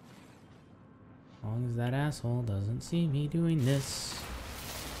 As long as that asshole doesn't see me doing this,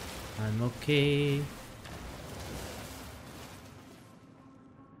 I'm okay.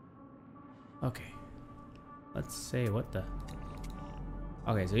 Okay. Let's say what the...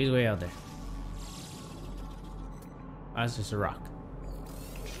 Okay, so he's way out there. Oh, that's just a rock.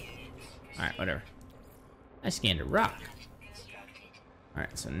 Alright, whatever. I scanned a rock.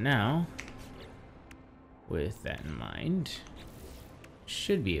 Alright, so now, with that in mind,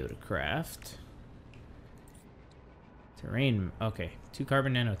 should be able to craft terrain. Okay, 2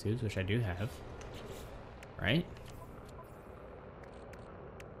 carbon nanotubes, which I do have. Right?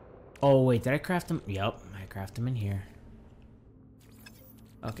 Oh, wait, did I craft them? Yup, I craft them in here.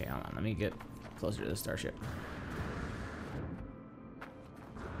 Okay, hold on, let me get closer to the starship.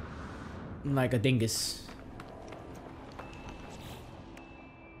 Like a dingus.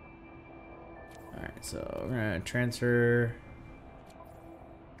 Alright, so we're gonna transfer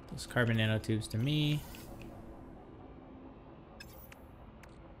those carbon nanotubes to me.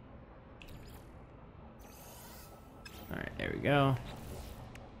 Alright, there we go.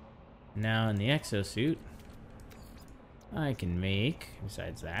 Now in the exosuit, I can make,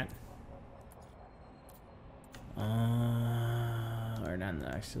 besides that, or not in the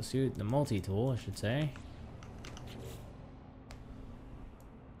exosuit, the multi-tool, I should say.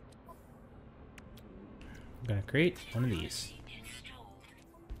 I'm gonna create one of these.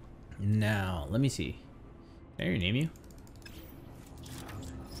 Now, let me see. Can I rename you?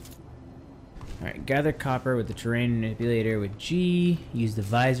 Alright, gather copper with the terrain manipulator with G. Use the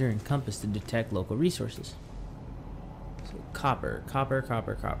visor and compass to detect local resources. So copper.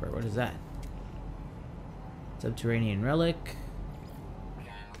 What is that? Subterranean relic.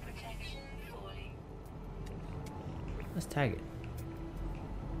 Let's tag it.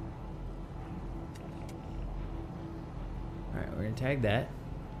 Alright, we're gonna tag that.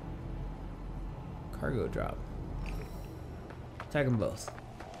 Cargo drop. Tag them both.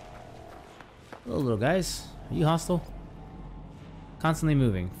 Hello, little guys. Are you hostile? Constantly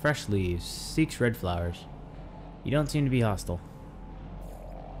moving. Fresh leaves. Seeks red flowers. You don't seem to be hostile.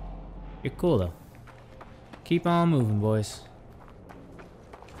 You're cool, though. Keep on moving, boys.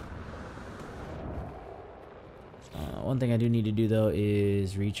 One thing I do need to do, though,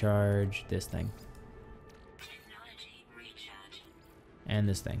 is recharge this thing. And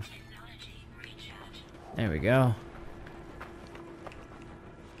this thing. There we go.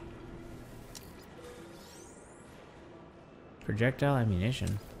 Projectile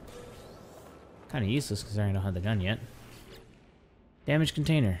ammunition. Kind of useless because I don't have the gun yet. Damaged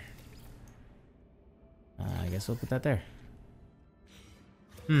container. I guess we'll put that there.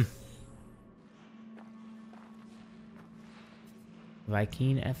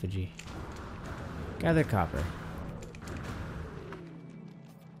 Viking effigy. Gather copper.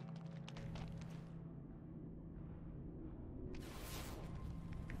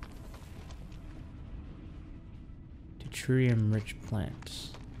 Deuterium-rich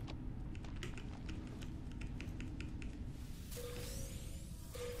plants.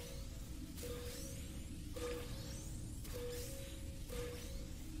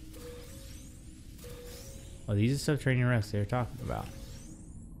 Oh, these are subterranean rocks they were talking about.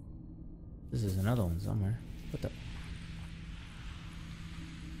 This is another one somewhere. What the?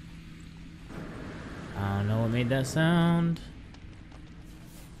 I don't know what made that sound.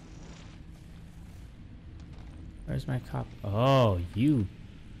 Where's my cop? Oh, you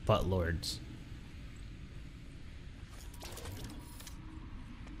butt lords.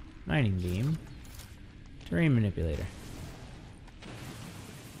 Mining beam. Terrain manipulator.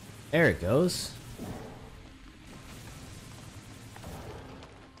 There it goes.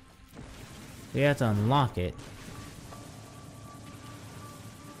 We have to unlock it.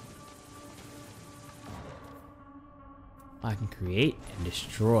 I can create and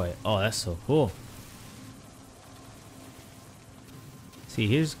destroy. Oh, that's so cool. See,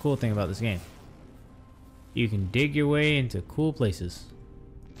 here's the cool thing about this game. You can dig your way into cool places.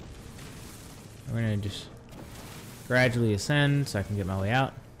 We're gonna just gradually ascend so I can get my way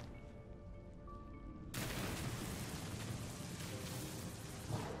out.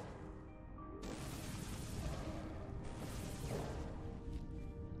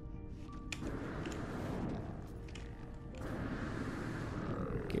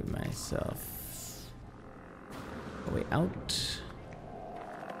 Give myself a way out.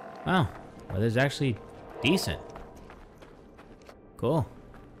 Wow, weather's actually decent. Cool.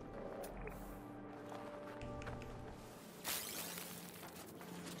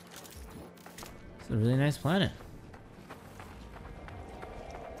 It's a really nice planet.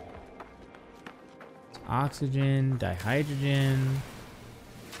 It's oxygen, dihydrogen.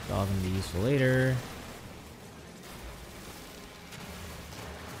 It's all gonna be useful later.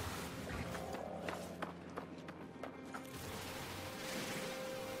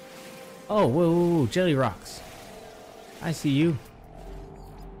 Oh, whoa, whoa, whoa, jelly rocks. I see you.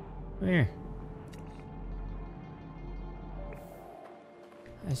 Come here.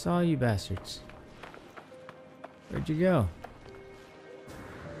 I saw you bastards. Where'd you go?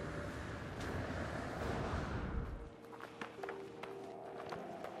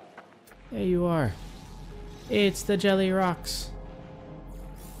 There you are. It's the jelly rocks.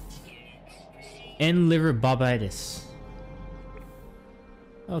 And liver bobitis.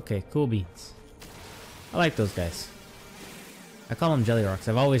 Okay, cool beans. I like those guys. I call them jelly rocks.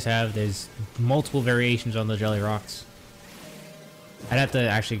 I've always have. There's multiple variations on the jelly rocks. I'd have to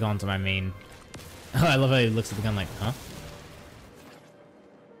actually go onto my main. Oh, I love how he looks at the gun like, huh?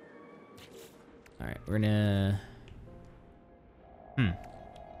 Alright, we're gonna...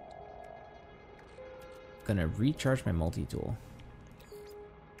 Gonna recharge my multi-tool.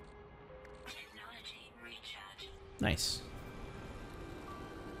 Technology recharge. Nice.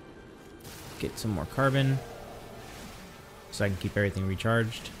 Get some more carbon so I can keep everything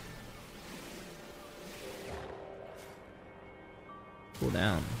recharged. Cool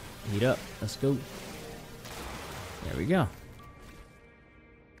down. Heat up. Let's go. There we go.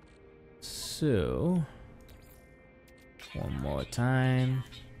 So, one more time.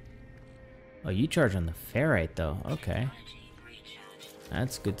 Oh, you charge on the ferrite though. Okay.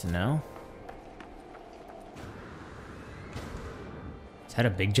 That's good to know. Is that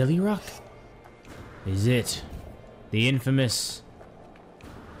a big jelly rock? Is it the infamous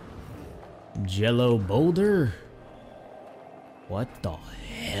Jello boulder? What the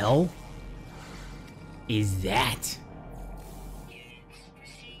hell is that?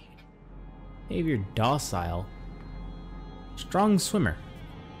 Behavior docile. Strong swimmer.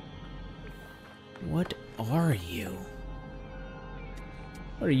 What are you?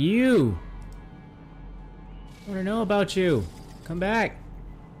 What are you? I want to know about you. Come back.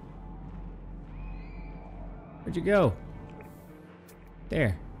 Where'd you go?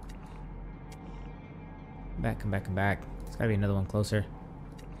 There. Come back, come back, come back. There's gotta be another one closer.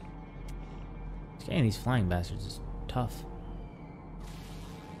 Scanning these flying bastards is tough.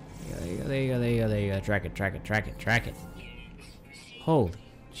 There you go, there you go, there you go, there you go. Track it, track it, track it, track it. Holy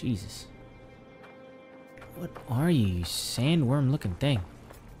Jesus. What are you, you sandworm looking thing?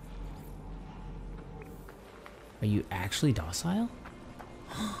 Are you actually docile?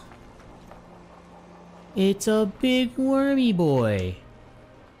 It's a big wormy boy.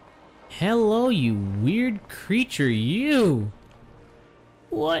 Hello, you weird creature, you.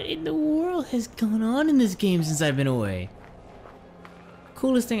 What in the world has gone on in this game since I've been away?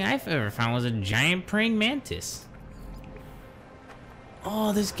 Coolest thing I've ever found was a giant praying mantis.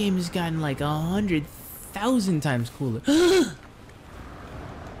 Oh, this game has gotten like 100,000 times cooler.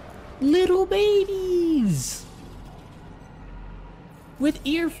 Little babies with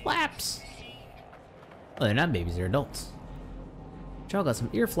ear flaps. Oh, they're not babies, they're adults. Y'all got some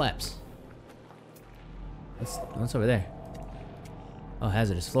ear flaps. What's over there? Oh,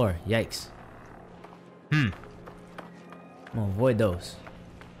 hazardous floor. Yikes. I'm gonna avoid those.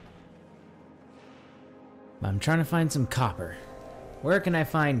 But I'm trying to find some copper. Where can I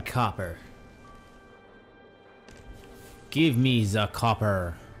find copper? Give me the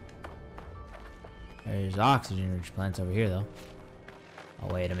copper. There's oxygen-rich plants over here, though.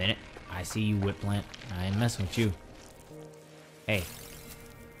 Oh, wait a minute. I see you, whip plant. I ain't messing with you. Hey.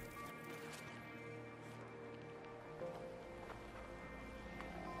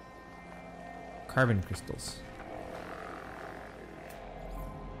 Carbon crystals.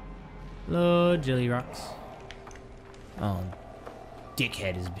 Hello, jelly rocks. Oh,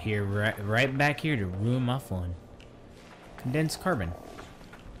 dickhead is here, right back here to ruin my fun. Condensed carbon.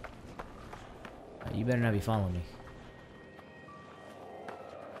 You better not be following me.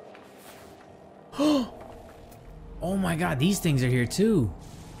 Oh my god, these things are here too.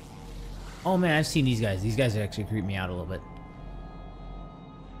 Oh man, I've seen these guys. These guys actually creep me out a little bit.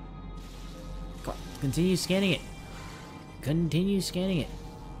 Continue scanning it. Continue scanning it.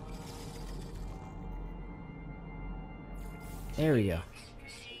 There we go.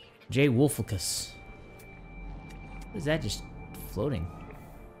 J. Wolficus. What is that just floating?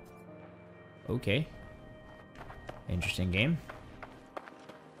 Okay. Interesting game.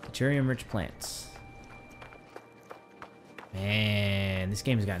 Deuterium-rich plants. Man, this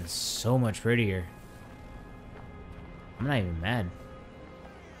game has gotten so much prettier. I'm not even mad.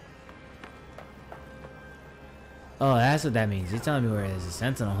 Oh, that's what that means. You're telling me where there's a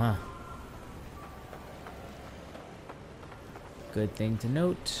sentinel, huh? Good thing to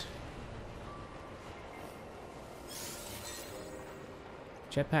note.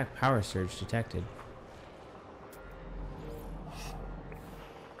 Jetpack power surge detected.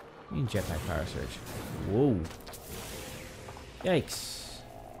 What do you mean jetpack power surge? Whoa. Yikes.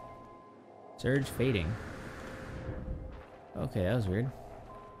 Surge fading. Okay, that was weird.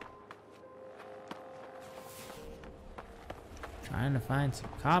 Trying to find some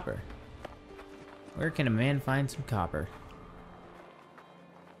copper. Where can a man find some copper?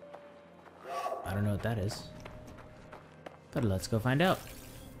 I don't know what that is. But let's go find out.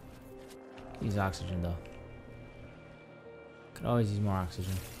 Use oxygen though. Could always use more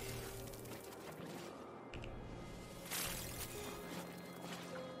oxygen.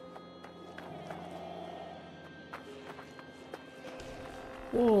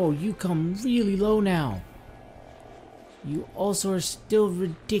 Whoa, you come really low now. You also are still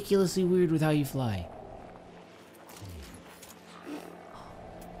ridiculously weird with how you fly.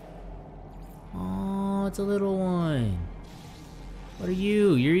 Oh, it's a little one. What are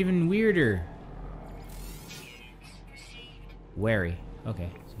you? You're even weirder. Wary. Okay,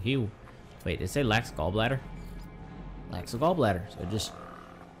 so he... Wait, did it say lacks gallbladder? Lacks a gallbladder, so it just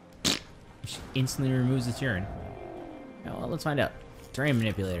instantly removes its urine. Now, well, let's find out. Terrain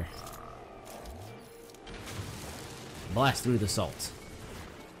manipulator. Blast through the salt.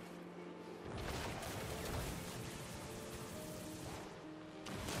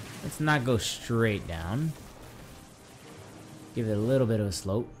 Let's not go straight down. Give it a little bit of a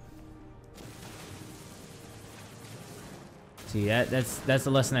slope. See, that's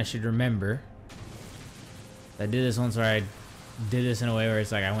a lesson I should remember. I did this once where I did this in a way where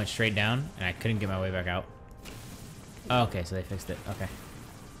it's like I went straight down and I couldn't get my way back out. Okay, so they fixed it. Okay.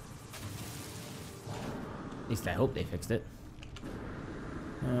 At least I hope they fixed it.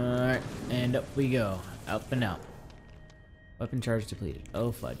 Alright, and up we go. Up and out. Weapon charge depleted.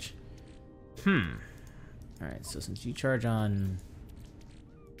 Oh, fudge. Alright, so since you charge on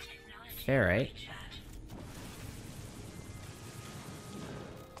ferrite,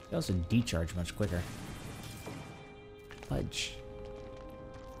 you also decharge much quicker. Fudge.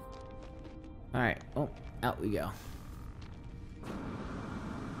 Alright, oh, out we go.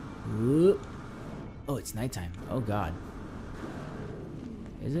 Whoop. Oh, it's nighttime. Oh, God.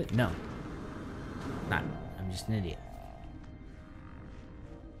 Is it? No. Not. I'm just an idiot.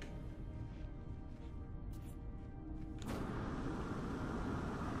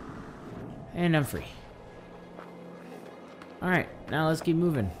 And I'm free. Alright, now let's keep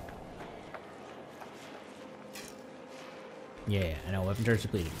moving. Yeah, I know. Weapon charge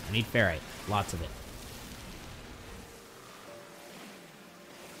depleted. I need ferrite. Lots of it.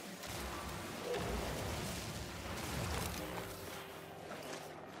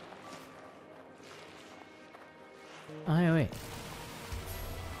 Oh, hey, wait.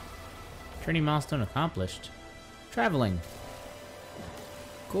 Training milestone accomplished. Traveling.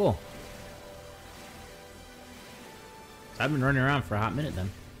 Cool. So I've been running around for a hot minute then.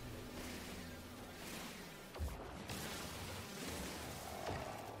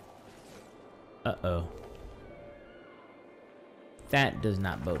 Uh-oh. That does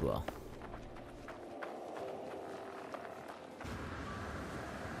not bode well.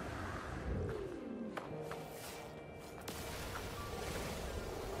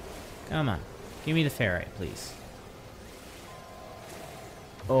 Come on. Give me the ferrite, please.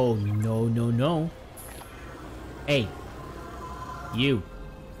 Oh, no, no, no. Hey. You.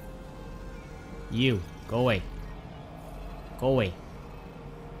 You. Go away. Go away.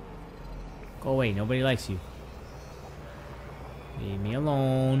 Go away. Nobody likes you. Leave me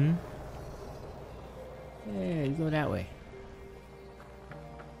alone. Yeah, you go that way.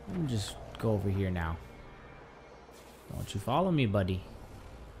 Let me just go over here now. Don't you follow me, buddy.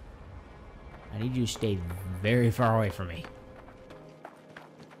 I need you to stay very far away from me.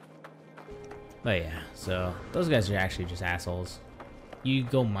 But yeah, so those guys are actually just assholes. You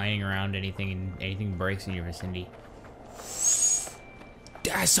go mining around anything and anything breaks in your vicinity,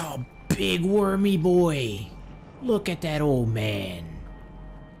 That's a big wormy boy. Look at that old man.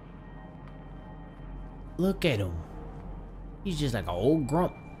 Look at him. He's just like an old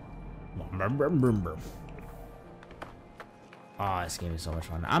grump. Oh, this game is so much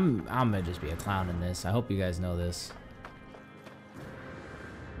fun. I'm gonna just be a clown in this. I hope you guys know this.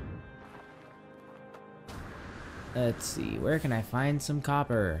 Let's see, where can I find some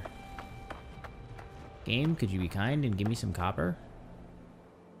copper? Game, could you be kind and give me some copper?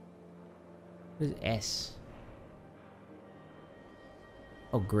 What is S?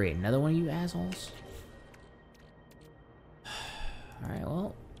 Oh great, another one of you assholes? Alright,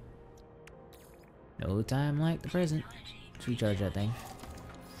 well. No time like the present. Let's recharge that thing.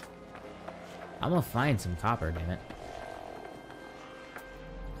 I'm gonna find some copper, damn it.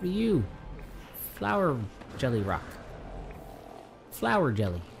 What are you? Flower jelly rock. Flower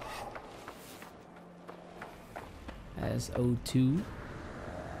jelly. As O2.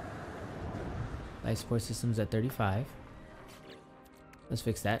 Life support systems at 35. Let's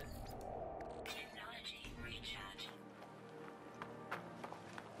fix that. Technology recharge.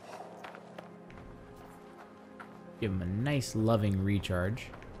 Give him a nice loving recharge.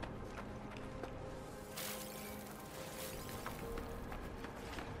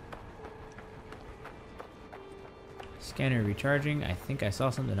 Scanner recharging. I think I saw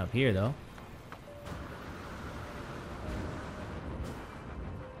something up here though.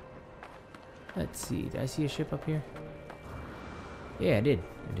 Let's see. Did I see a ship up here? Yeah, I did.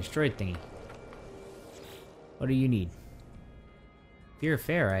 A destroyed thingy. What do you need? Pure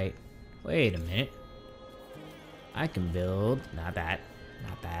ferrite. Wait a minute. I can build. Not that.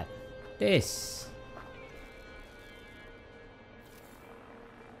 Not that. This.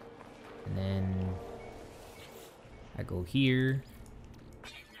 And then I go here.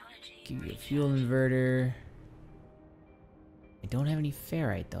 Give you a fuel inverter. I don't have any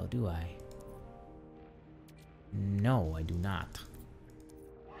ferrite though, do I? No, I do not.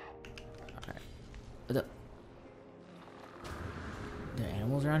 Alright. What the? There are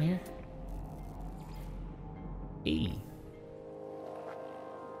animals around here? Hey.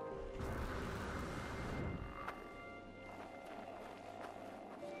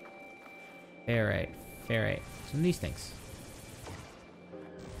 Ferrite. Ferrite. Some of these things.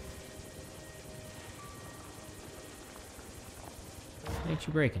 Ain't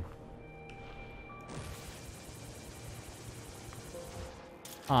you breaking?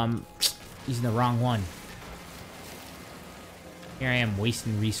 Using the wrong one. Here I am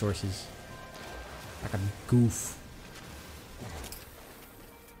wasting resources. Like a goof.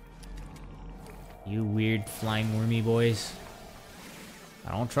 You weird flying wormy boys.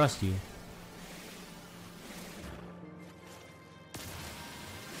 I don't trust you.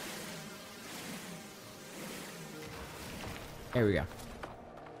 There we go.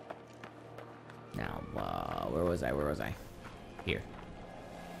 Now, where was I? Where was I? Here.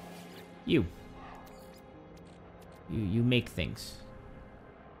 You make things.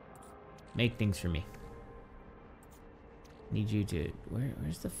 Make things for me. Need you to...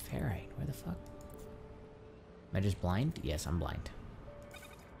 Where's the ferrite? Where the fuck? Am I just blind? Yes, I'm blind.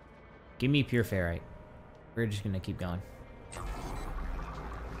 Give me pure ferrite. We're just gonna keep going.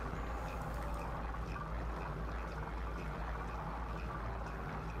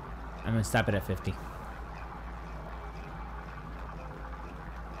 I'm gonna stop it at 50.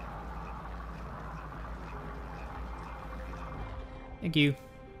 Thank you.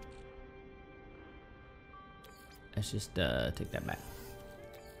 Let's just take that back.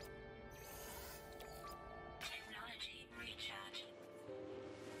 Technology recharge.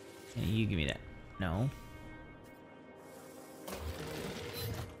 And you give me that. No.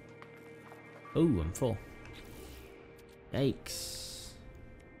 Oh, I'm full. Yikes.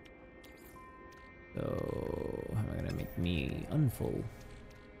 So, how am I gonna make me unfull?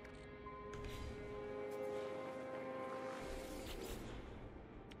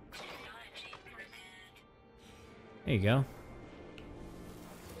 Technology repaired. There you go.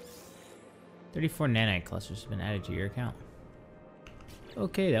 34 nanite clusters have been added to your account.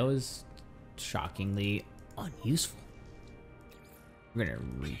 Okay, that was shockingly unuseful. We're gonna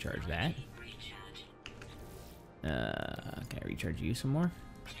recharge that. Recharge. Can I recharge you some more?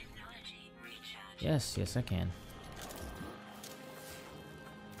 Technology recharge. Yes, yes I can.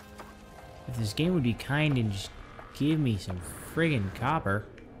 If this game would be kind and just give me some friggin' copper.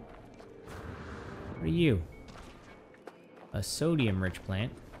 What are you? A sodium-rich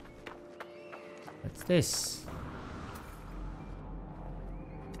plant. What's this?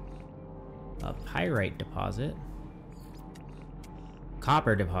 A pyrite deposit.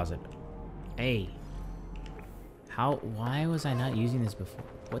 Copper deposit. Hey. Why was I not using this before?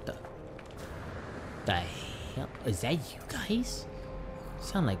 What the hell? Is that you guys? You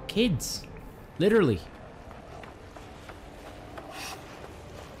sound like kids. Literally.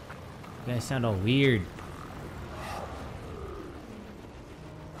 You guys sound all weird.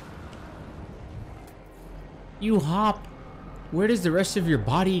 You hop. Where does the rest of your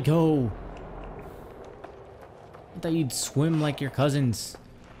body go? I thought you'd swim like your cousins.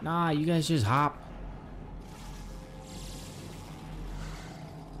 Nah, you guys just hop.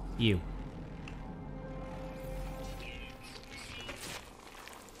 You.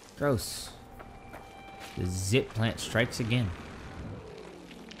 Gross. The zip plant strikes again.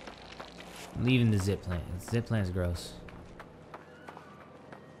 I'm leaving the zip plant. The zip plant's gross.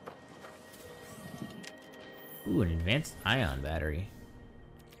 Ooh, an advanced ion battery.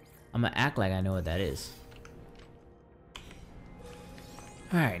 I'm gonna act like I know what that is.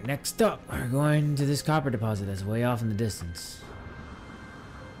 Alright, next up, we're going to this copper deposit that's way off in the distance.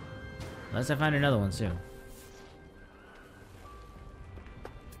 Unless I find another one soon.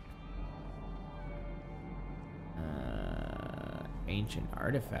 Ancient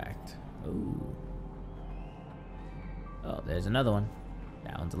artifact. Ooh. Oh, there's another one.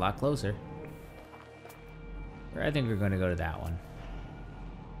 That one's a lot closer. I think we're going to go to that one.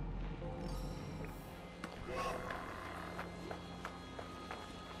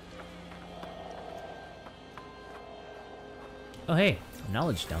 Oh hey, a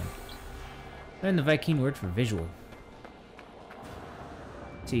knowledge stone. Learn the Viking word for visual.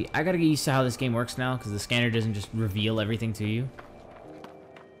 See, I gotta get used to how this game works now, because the scanner doesn't just reveal everything to you.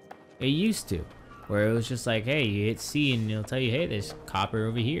 It used to, where it was just like, hey, you hit C and it'll tell you, hey, there's copper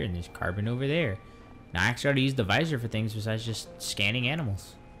over here and there's carbon over there. Now I actually got to use the visor for things besides just scanning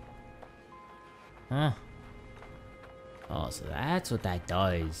animals. Huh. Oh, so that's what that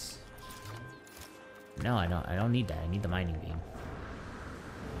does. No, I don't need that. I need the mining beam.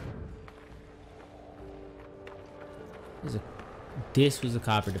 This was a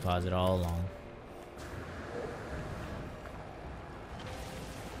copper deposit all along.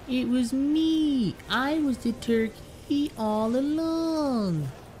 It was me. I was the turkey all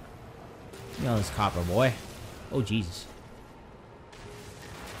along. You know this copper, boy. Oh, Jesus.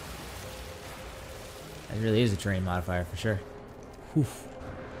 That really is a terrain modifier for sure. Whew.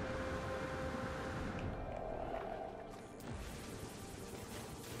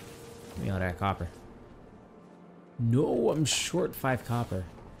 Give me all that copper. No, I'm short 5 copper.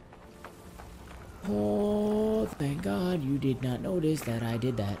 Oh, thank God you did not notice that I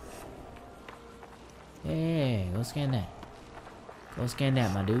did that. Hey, go scan that. Go scan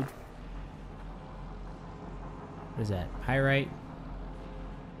that, my dude. What is that? Pyrite?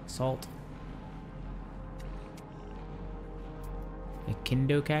 Salt? A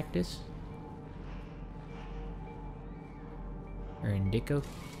Kindo cactus? Or Indico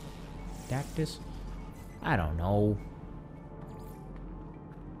cactus? I don't know.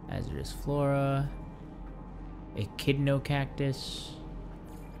 Hazardous flora. Echidno cactus.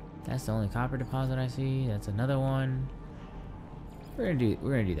 That's the only copper deposit I see. That's another one. We're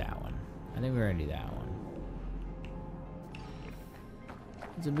gonna do that one. I think we're gonna do that one.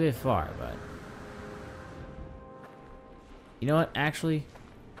 It's a bit far, but you know what? Actually,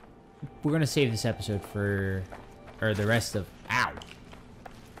 we're gonna save this episode for, or the rest of. Ow!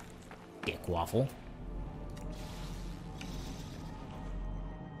 Dick waffle.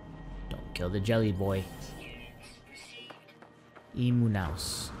 Don't kill the jelly boy.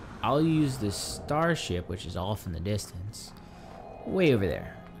 Emunaus. I'll use this starship, which is off in the distance, way over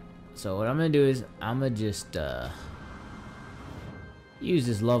there. So what I'm gonna do is I'm gonna just use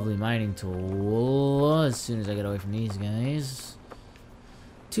this lovely mining tool as soon as I get away from these guys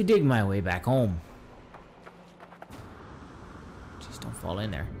to dig my way back home. Just don't fall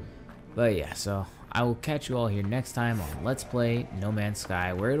in there. But yeah, so I will catch you all here next time on Let's Play No Man's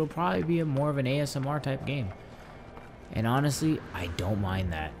Sky, where it'll probably be more of an ASMR type game. And honestly, I don't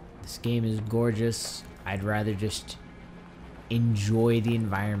mind that. This game is gorgeous. I'd rather just enjoy the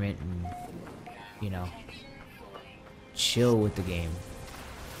environment and, you know, chill with the game.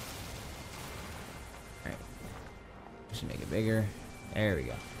 Alright. Just make it bigger. There we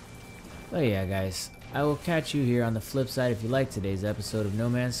go. But yeah, guys, I will catch you here on the flip side. If you liked today's episode of No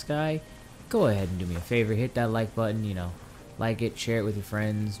Man's Sky, go ahead and do me a favor. Hit that like button, you know. Like it, share it with your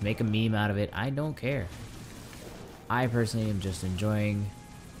friends, make a meme out of it. I don't care. I personally am just enjoying,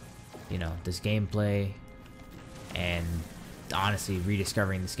 you know, this gameplay and honestly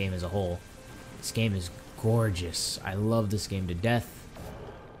rediscovering this game as a whole. This game is gorgeous. I love this game to death.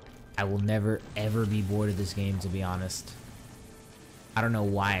 I will never ever be bored of this game, to be honest. I don't know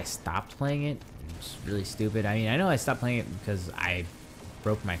why I stopped playing it It's really stupid. I mean, I know I stopped playing it because I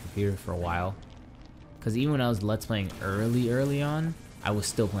broke my computer for a while. Because even when I was Let's Playing early on, I was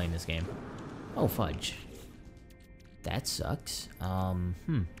still playing this game. Oh, fudge. That sucks. Do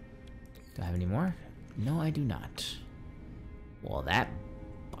I have any more? No, I do not. Well, that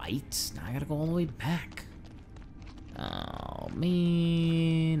bites. Now I gotta go all the way back. Oh,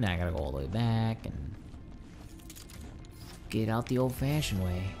 man. Now I gotta go all the way back and get out the old-fashioned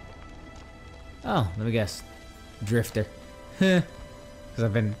way. Oh, let me guess. Drifter. Because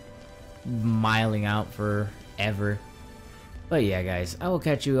I've been miling out forever. But yeah, guys, I will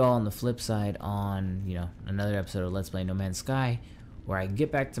catch you all on the flip side on, you know, another episode of Let's Play No Man's Sky, where I can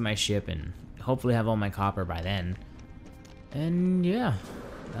get back to my ship and hopefully have all my copper by then. And yeah,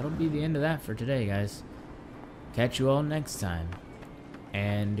 that'll be the end of that for today, guys. Catch you all next time.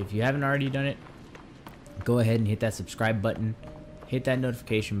 And if you haven't already done it, go ahead and hit that subscribe button. Hit that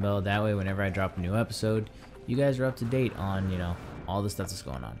notification bell. That way, whenever I drop a new episode, you guys are up to date on, you know, all the stuff that's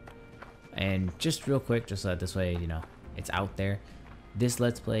going on. And just real quick, just so that this way, you know, it's out there. This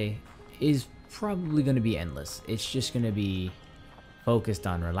Let's Play is probably going to be endless. It's just going to be focused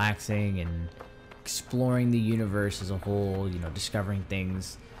on relaxing and exploring the universe as a whole, you know, discovering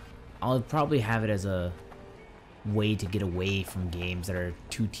things. I'll probably have it as a way to get away from games that are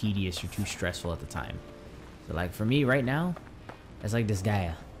too tedious or too stressful at the time. So like for me right now, it's like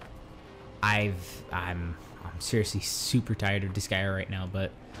Disgaea. I'm seriously super tired of Disgaea right now,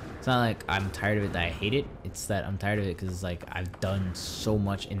 but it's not like I'm tired of it that I hate it. It's that I'm tired of it because it's like I've done so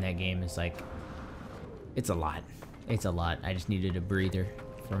much in that game. It's like it's a lot. It's a lot. I just needed a breather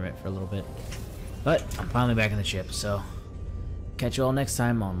from it for a little bit. But I'm finally back in the ship, so catch you all next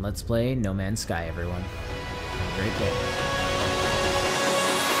time on Let's Play No Man's Sky, everyone. Have a great day.